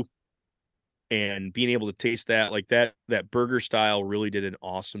ragu and being able to taste that, like that burger style really did an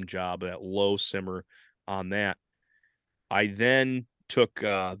awesome job of that low simmer on that. I then took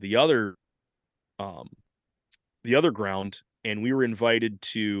um, the other ground, and we were invited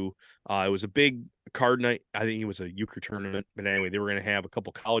to it was a big card night. I think it was a euchre tournament, but anyway, they were going to have a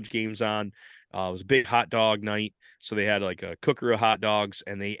couple college games on. It was a big hot dog night, so they had like a cooker of hot dogs,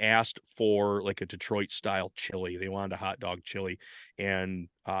 and they asked for like a Detroit style chili. They wanted a hot dog chili, and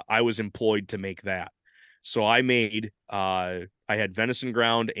I was employed to make that. So I had venison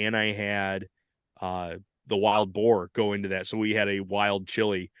ground, and I had uh the wild boar go into that. So we had a wild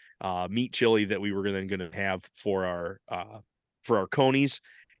chili, meat chili that we were then going to have for our conies.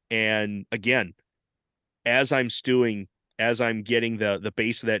 And again, as I'm stewing, as I'm getting the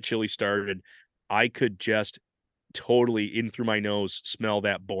base of that chili started, I could just totally in through my nose smell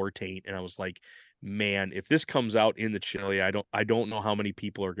that boar taint, and I was like, man, if this comes out in the chili, I don't know how many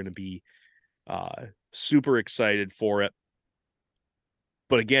people are going to be super excited for it.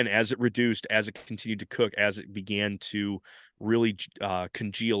 But again, as it reduced, as it continued to cook, as it began to really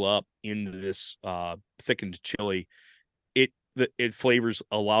congeal up into this thickened chili, it flavors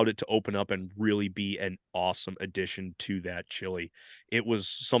allowed it to open up and really be an awesome addition to that chili. It was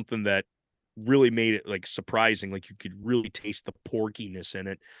something that really made it like surprising. Like you could really taste the porkiness in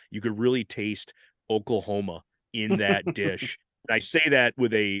it. You could really taste Oklahoma in that dish. And I say that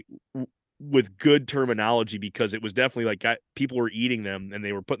with good terminology, because it was definitely like people were eating them and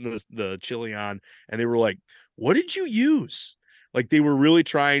they were putting the chili on, and they were like, what did you use? Like they were really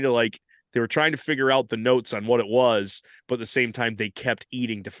trying to they were trying to figure out the notes on what it was, but at the same time they kept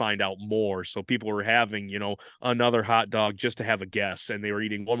eating to find out more. So people were having, another hot dog just to have a guess, and they were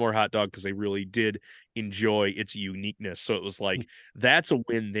eating one more hot dog because they really did enjoy its uniqueness. So it was like that's a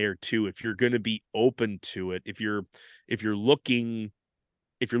win there too. If you're going to be open to it, if you're looking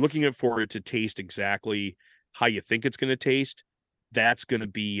for it to taste exactly how you think it's going to taste, that's going to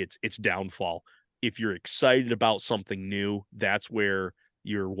be its downfall. if you're excited about something new, that's where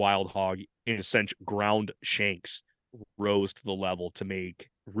your wild hog, in a sense, ground shanks rose to the level to make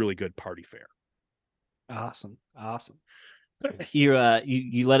really good party fare. Awesome. Awesome. You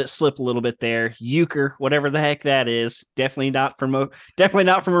let it slip a little bit there. Euchre, whatever the heck that is, definitely not from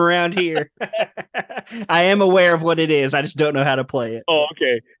around here. I am aware of what it is. I just don't know how to play it. Oh,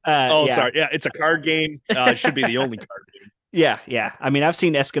 okay. Oh, Yeah. sorry. Yeah, it's a card game. It should be the only card Yeah, yeah. I mean, I've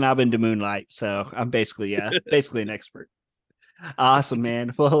seen Escanaba into Moonlight, so I'm basically an expert. Awesome,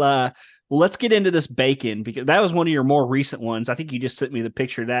 man. Well, let's get into this bacon because that was one of your more recent ones. I think you just sent me the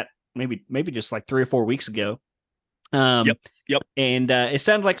picture of that maybe just like 3 or 4 weeks ago. Yep. Um, Yep. and it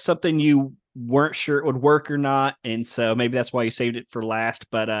sounded like something you weren't sure it would work or not, and so maybe that's why you saved it for last.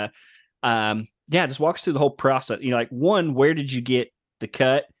 But yeah, just walk us through the whole process. Like one, where did you get the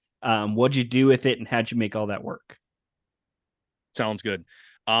cut? What'd you do with it, and how'd you make all that work? Sounds good.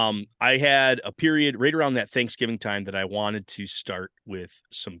 I had a period right around that Thanksgiving time that I wanted to start with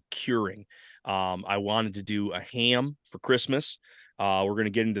some curing. I wanted to do a ham for Christmas. We're going to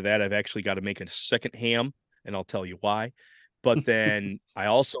get into that. I've actually got to make a second ham, and I'll tell you why. But then I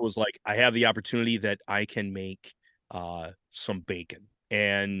also was like, I have the opportunity that I can make some bacon.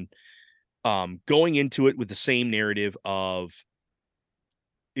 And going into it with the same narrative of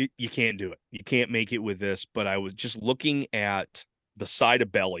you can't do it. You can't make it with this. But I was just looking at the side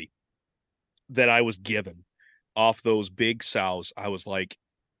of belly that I was given off those big sows. I was like,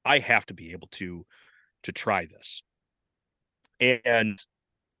 I have to be able to try this. And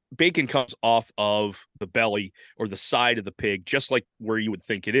bacon comes off of the belly or the side of the pig, just like where you would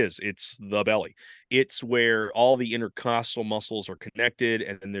think it is. It's the belly. It's where all the intercostal muscles are connected,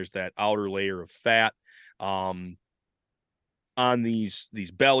 and then there's that outer layer of fat. Um, on these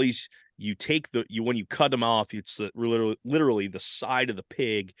bellies, you take when you cut them off, it's literally the side of the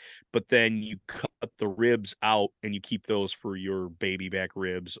pig, but then you cut the ribs out and you keep those for your baby back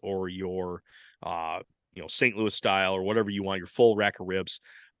ribs or your uh St. Louis style or whatever you want, your full rack of ribs.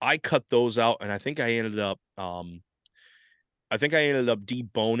 I cut those out, and I think I ended up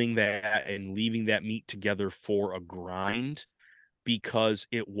deboning that and leaving that meat together for a grind because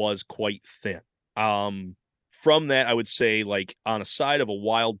it was quite thin. Um, from that, I would say, like, on a side of a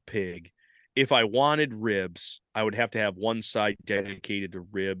wild pig, if I wanted ribs, I would have to have one side dedicated to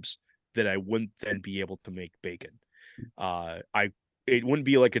ribs that I wouldn't then be able to make bacon. I It wouldn't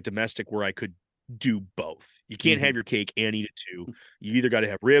be like a domestic where I could do both. You can't Mm-hmm. have your cake and eat it too. You either got to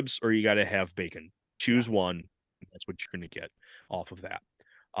have ribs or you got to have bacon. Yeah. Choose one. That's what you're going to get off of that.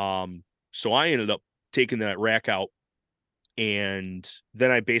 So I ended up taking that rack out, and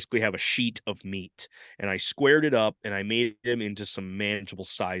then I basically have a sheet of meat, and I squared it up and I made them into some manageable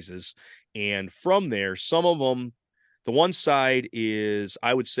sizes. And from there, some of them, the one side is,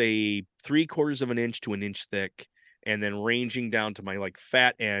 I would say, 3/4 of an inch to an inch thick, and then ranging down to my like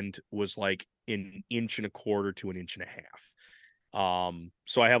fat end was like an inch and a quarter to an inch and a half.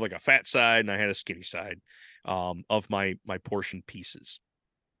 So I have like a fat side and I had a skinny side of my portion pieces,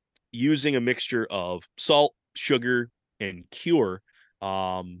 using a mixture of salt, sugar, and cure.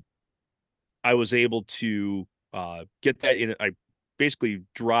 um, I was able to get that in. I basically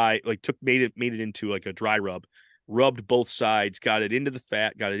made it into like a dry rub, rubbed both sides, got it into the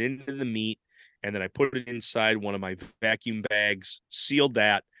fat, got it into the meat, and then I put it inside one of my vacuum bags, sealed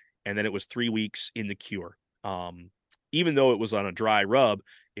that, and then it was 3 weeks in the cure. Even though it was on a dry rub,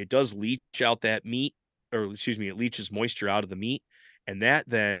 it does leach out that meat, or excuse me, it leaches moisture out of the meat, and that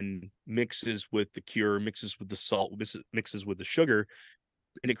then mixes with the cure, mixes with the salt, mixes with the sugar,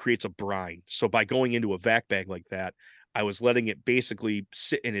 and it creates a brine. So by going into a vac bag like that, I was letting it basically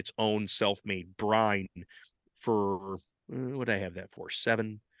sit in its own self-made brine for what did I have that for? It's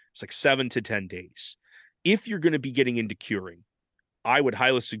like 7 to 10 days. If you're going to be getting into curing, I would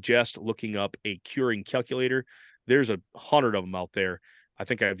highly suggest looking up a curing calculator. There's 100 of them out there. I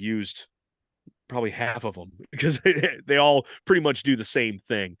think I've used probably half of them because they all pretty much do the same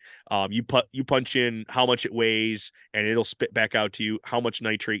thing. You punch in how much it weighs, and it'll spit back out to you how much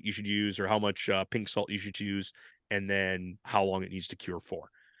nitrate you should use or how much pink salt you should use, and then how long it needs to cure for.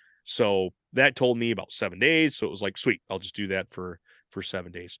 So that told me about 7 days. So it was like, sweet, I'll just do that for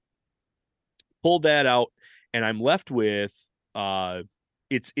 7 days. Pulled that out, and I'm left with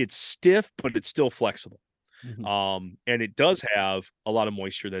it's stiff, but it's still flexible. Mm-hmm. And it does have a lot of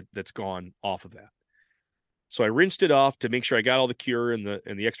moisture that's gone off of that. So I rinsed it off to make sure I got all the cure and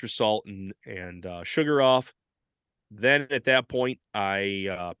the extra salt and sugar off. Then at that point,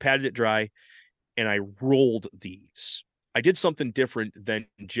 I patted it dry and I rolled these. I did something different than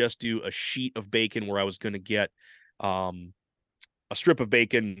just do a sheet of bacon where I was going to get um, a strip of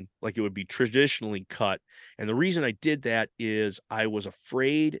bacon like it would be traditionally cut. And the reason I did that is I was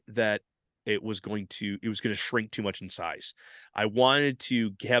afraid that it was going to shrink too much in size. I wanted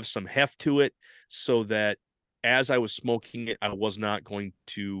to have some heft to it so that as I was smoking it, I was not going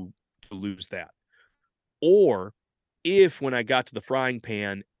to lose that. Or if when I got to the frying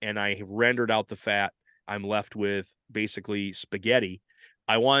pan and I rendered out the fat, I'm left with basically spaghetti,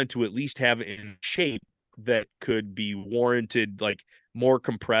 I wanted to at least have it in shape that could be warranted, like more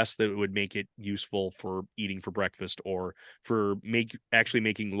compressed, that it would make it useful for eating for breakfast or for actually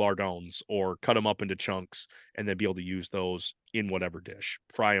making lardons, or cut them up into chunks and then be able to use those in whatever dish,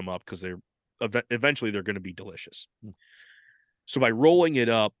 fry them up because eventually they're going to be delicious. So by rolling it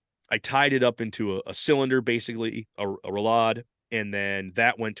up, I tied it up into a cylinder, basically a roulade, and then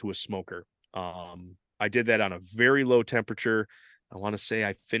that went to a smoker. I did that on a very low temperature. I want to say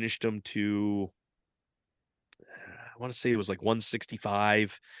I finished them to, I want to say it was like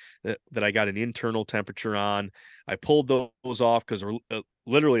 165 that I got an internal temperature on. I pulled those off because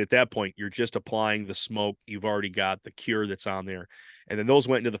literally at that point, you're just applying the smoke. You've already got the cure that's on there. And then those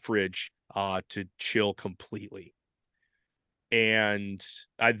went into the fridge to chill completely. And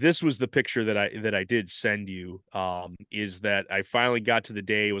this was the picture that I did send you, is that I finally got to the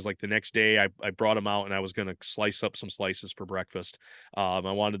day. It was like the next day I brought them out and I was going to slice up some slices for breakfast. I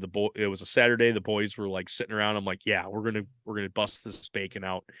wanted it was a Saturday. The boys were like sitting around. I'm like, yeah, we're going to bust this bacon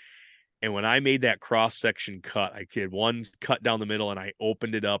out. And when I made that cross section cut, I did one cut down the middle and I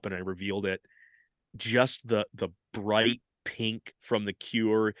opened it up and I revealed it. Just the bright pink from the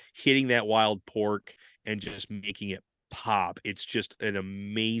cure hitting that wild pork and just making it pop. It's just an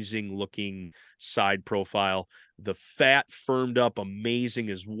amazing looking side profile. The fat firmed up amazing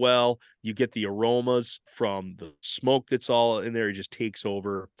as well. You get the aromas from the smoke that's all in there. It just takes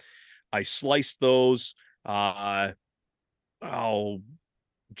over. I sliced those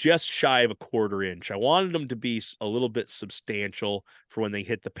just shy of a quarter inch. I wanted them to be a little bit substantial for when they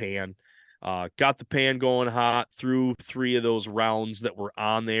hit the pan. Got the pan going hot, threw 3 of those rounds that were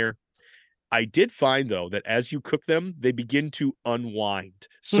on there. I did find, though, that as you cook them, they begin to unwind.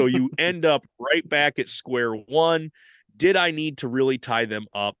 So you end up right back at square one. Did I need to really tie them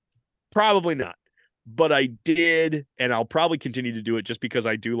up? Probably not. But I did, and I'll probably continue to do it just because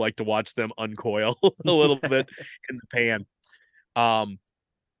I do like to watch them uncoil a little bit in the pan.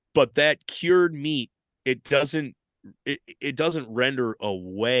 But that cured meat, it doesn't render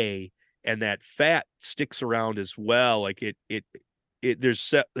away, and that fat sticks around as well. Like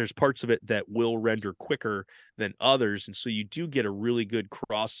there's parts of it that will render quicker than others, and so you do get a really good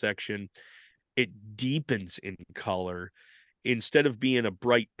cross section. It deepens in color. Instead of being a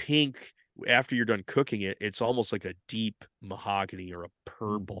bright pink after you're done cooking it, it's almost like a deep mahogany or a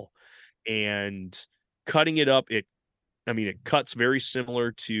purple. And cutting it up, it cuts very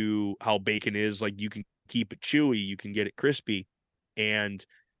similar to how bacon is. Like, you can keep it chewy, you can get it crispy, and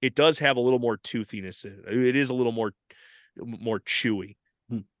it does have a little more toothiness in it. It is a little more chewy.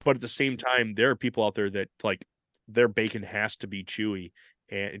 But at the same time, there are people out there that like their bacon has to be chewy,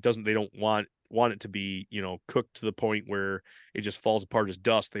 and they don't want it to be, cooked to the point where it just falls apart as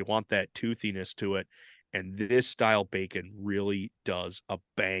dust. They want that toothiness to it. And this style bacon really does a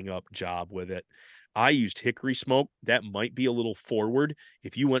bang up job with it. I used hickory smoke. That might be a little forward.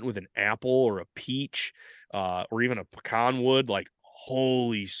 If you went with an apple or a peach, or even a pecan wood, like,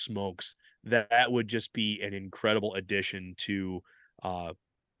 holy smokes, that would just be an incredible addition to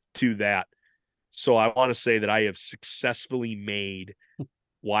that. So I want to say that I have successfully made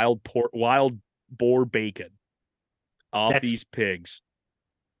wild boar bacon off these pigs.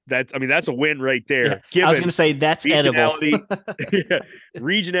 That's a win right there. Yeah, I was going to say that's edible.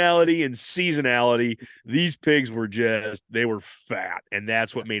 Regionality and seasonality. These pigs they were fat, and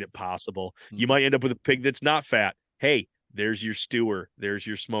that's what made it possible. You might end up with a pig that's not fat. Hey, there's your stewer. There's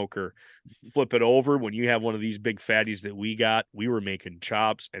your smoker. Flip it over. When you have one of these big fatties that we were making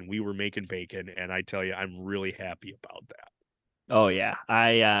chops and we were making bacon. And I tell you, I'm really happy about that. Oh yeah.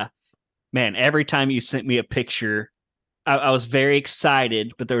 Man, every time you sent me a picture, I was very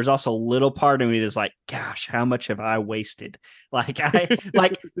excited, but there was also a little part of me that's like, gosh, how much have I wasted?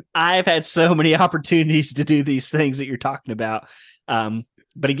 I've had so many opportunities to do these things that you're talking about.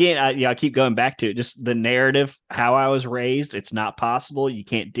 But again, I keep going back to it. Just the narrative, how I was raised. It's not possible. You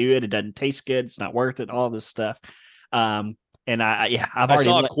can't do it. It doesn't taste good. It's not worth it. All this stuff. And I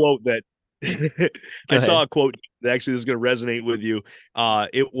saw a quote that I saw a quote that actually is going to resonate with you.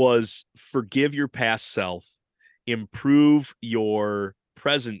 It was, forgive your past self, improve your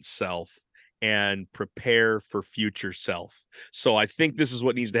present self, and prepare for future self. So I think this is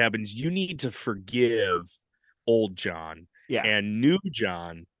what needs to happen. You need to forgive old John. Yeah. and New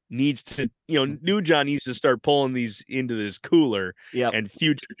John needs to, New John needs to start pulling these into this cooler, Yep. and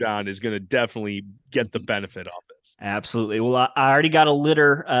Future John is going to definitely get the benefit of this. Absolutely. Well, I already got a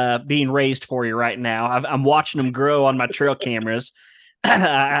litter being raised for you right now. I'm watching them grow on my trail cameras.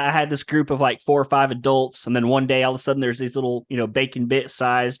 I had this group of like 4 or 5 adults, and then one day, all of a sudden, there's these little, bacon bit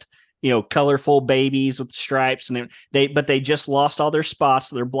sized, colorful babies with stripes, and they just lost all their spots.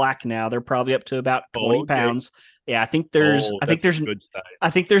 So they're black now. They're probably up to about 20 Oh, okay. pounds. Yeah, I think there's, Oh, I think that's a there's good I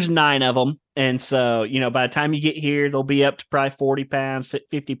size. think there's 9 of them. And so, by the time you get here, they'll be up to probably 40 pounds,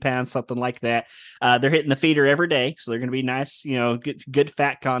 50 pounds, something like that. They're hitting the feeder every day. So they're going to be nice, good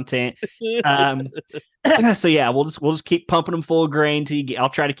fat content. Um, so yeah, we'll just keep pumping them full of grain till you get, I'll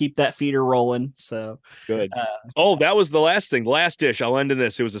try to keep that feeder rolling. So, Good. uh, Oh, that was the last thing. The last dish. I'll end in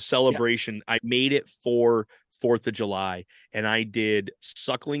this. It was a yeah. celebration. I made it for 4th of July, and I did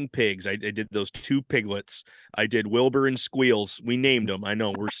suckling pigs. I did those 2 piglets. I did Wilbur and Squeals. We named them. I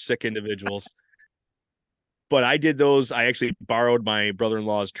know we're sick individuals, but I did those. I actually borrowed my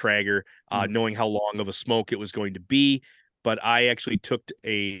brother-in-law's Traeger, knowing how long of a smoke it was going to be. But I actually took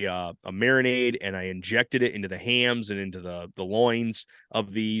a marinade and I injected it into the hams and into the loins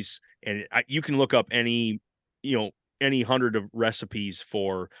of these. And you can look up you know, any hundred of recipes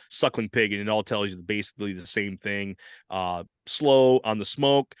for suckling pig, and it all tells you basically the same thing. Slow on the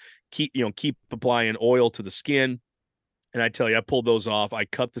smoke, keep applying oil to the skin. And I tell you, I pulled those off. I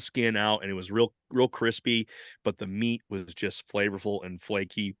cut the skin out and it was real crispy, but the meat was just flavorful and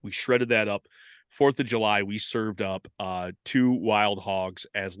flaky. We shredded that up. 4th of July, we served up 2 wild hogs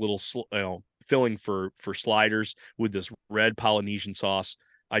as little filling for sliders with this red Polynesian sauce.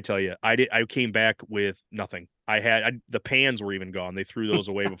 I tell you, I came back with nothing. The pans were even gone. They threw those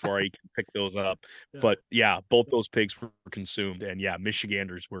away before I picked those up. But yeah, both those pigs were consumed, and yeah,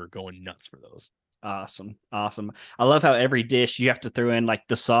 Michiganders were going nuts for those. Awesome. Awesome. I love how every dish you have to throw in like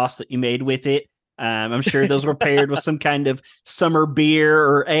the sauce that you made with it. I'm sure those were paired with some kind of summer beer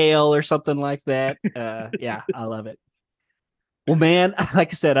or ale or something like that. Yeah, I love it. Well, man, like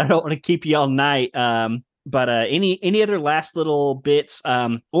I said, I don't want to keep you all night. But any other last little bits,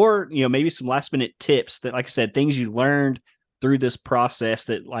 or maybe some last minute tips that, like I said, things you learned through this process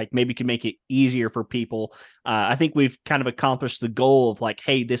that like maybe can make it easier for people. I think we've kind of accomplished the goal of like,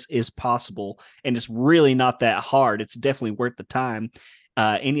 hey, this is possible, and it's really not that hard. It's definitely worth the time.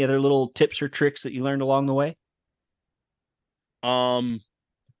 Any other little tips or tricks that you learned along the way? Um,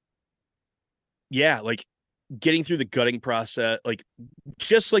 yeah, like getting through the gutting process, like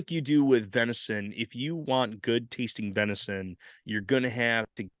just like you do with venison. If you want good tasting venison, you're going to have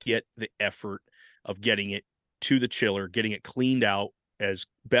to get the effort of getting it to the chiller, getting it cleaned out as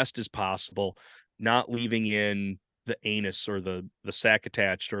best as possible, not leaving in the anus or the sac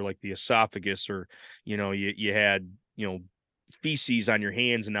attached, or like the esophagus, or you had feces on your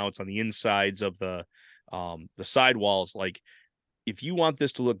hands and now it's on the insides of the sidewalls. Like, if you want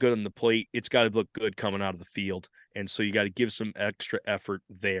this to look good on the plate, it's got to look good coming out of the field. And so you got to give some extra effort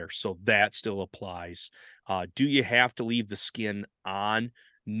there. So that still applies. Do you have to leave the skin on?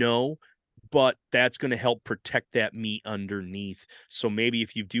 No, but that's going to help protect that meat underneath. So maybe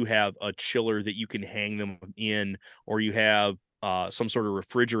if you do have a chiller that you can hang them in, or you have some sort of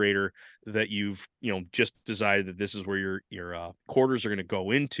refrigerator that you've just decided that this is where your quarters are going to go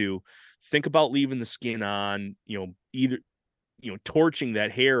into, think about leaving the skin on. Either torching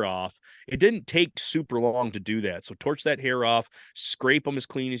that hair off. It didn't take super long to do that. So torch that hair off, scrape them as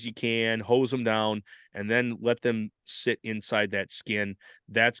clean as you can, hose them down, and then let them sit inside that skin.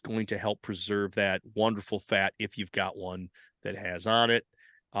 That's going to help preserve that wonderful fat if you've got one that has on it.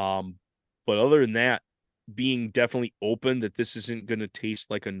 But other than that, being definitely open that this isn't going to taste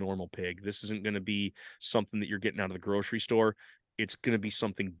like a normal pig. This isn't going to be something that you're getting out of the grocery store. It's going to be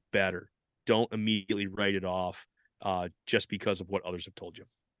something better. Don't immediately write it off just because of what others have told you.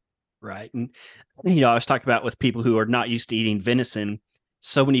 Right. And, I was talking about with people who are not used to eating venison,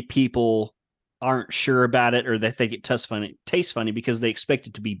 so many people aren't sure about it, or they think it tastes funny because they expect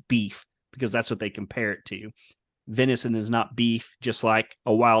it to be beef because that's what they compare it to. Venison is not beef, just like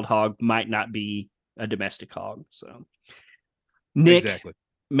a wild hog might not be a domestic hog. So, Nick, Exactly.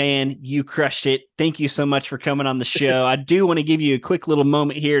 man, you crushed it. Thank you so much for coming on the show. I do want to give you a quick little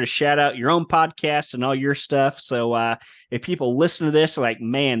moment here to shout out your own podcast and all your stuff. So if people listen to this, like,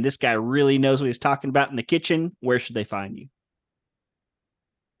 man, this guy really knows what he's talking about in the kitchen, where should they find you?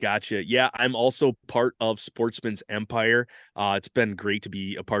 Gotcha. Yeah, I'm also part of Sportsman's Empire. It's been great to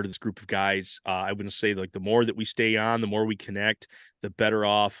be a part of this group of guys. I would say, like, the more that we stay on, the more we connect, the better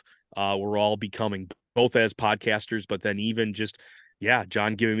off we're all becoming, both as podcasters, but then even just yeah,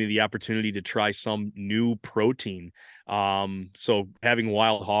 John giving me the opportunity to try some new protein. So having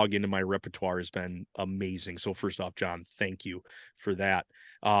wild hog into my repertoire has been amazing. So first off, John, thank you for that.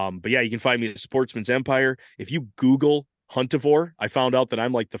 But yeah, you can find me at Sportsman's Empire. If you Google Huntavore, I found out that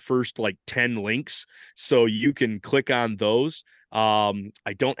I'm like the first like 10 links. So you can click on those.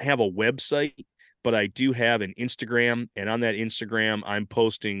 I don't have a website, but I do have an Instagram, and on that Instagram, I'm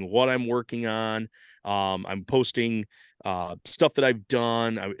posting what I'm working on. I'm posting stuff that I've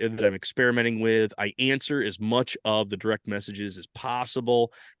done, that I'm experimenting with. I answer as much of the direct messages as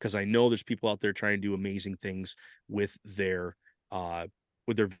possible because I know there's people out there trying to do amazing things with their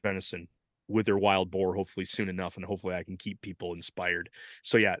venison, with their wild boar, hopefully soon enough, and hopefully I can keep people inspired.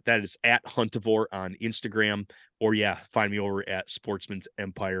 So yeah, that is at Huntavore on Instagram, or yeah, find me over at Sportsman's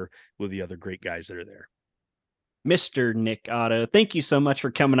Empire with the other great guys that are there. Mr. Nick Otto, thank you so much for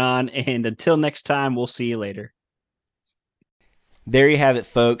coming on, and until next time, we'll see you later. There you have it,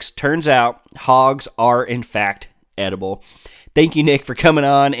 folks. Turns out hogs are, in fact, edible. Thank you, Nick, for coming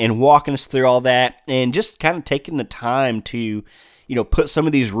on and walking us through all that and just kind of taking the time to, put some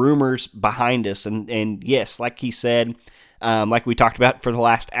of these rumors behind us. And yes, like he said, like we talked about for the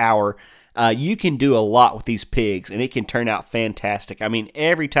last hour, you can do a lot with these pigs, and it can turn out fantastic. I mean,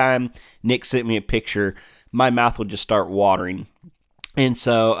 every time Nick sent me a picture, my mouth will just start watering. And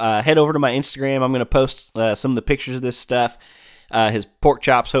so head over to my Instagram. I'm going to post some of the pictures of this stuff. His pork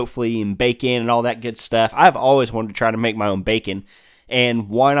chops, hopefully, and bacon and all that good stuff. I've always wanted to try to make my own bacon, and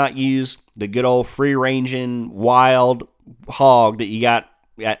why not use the good old free-ranging wild hog that you got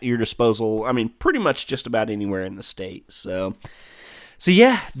at your disposal? I mean, pretty much just about anywhere in the state. So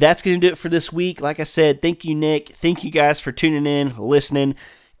yeah, that's going to do it for this week. Like I said, thank you, Nick. Thank you guys for tuning in, listening.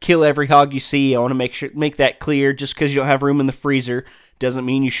 Kill every hog you see. I want to make that clear. Just because you don't have room in the freezer doesn't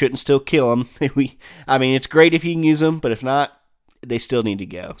mean you shouldn't still kill them. I mean, it's great if you can use them, but if not, they still need to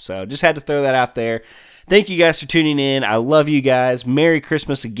go. So just had to throw that out there. Thank you guys for tuning in. I love you guys. Merry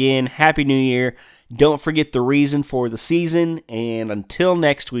Christmas again. Happy New Year. Don't forget the reason for the season. And until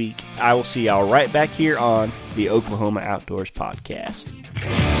next week, I will see y'all right back here on the Oklahoma Outdoors Podcast.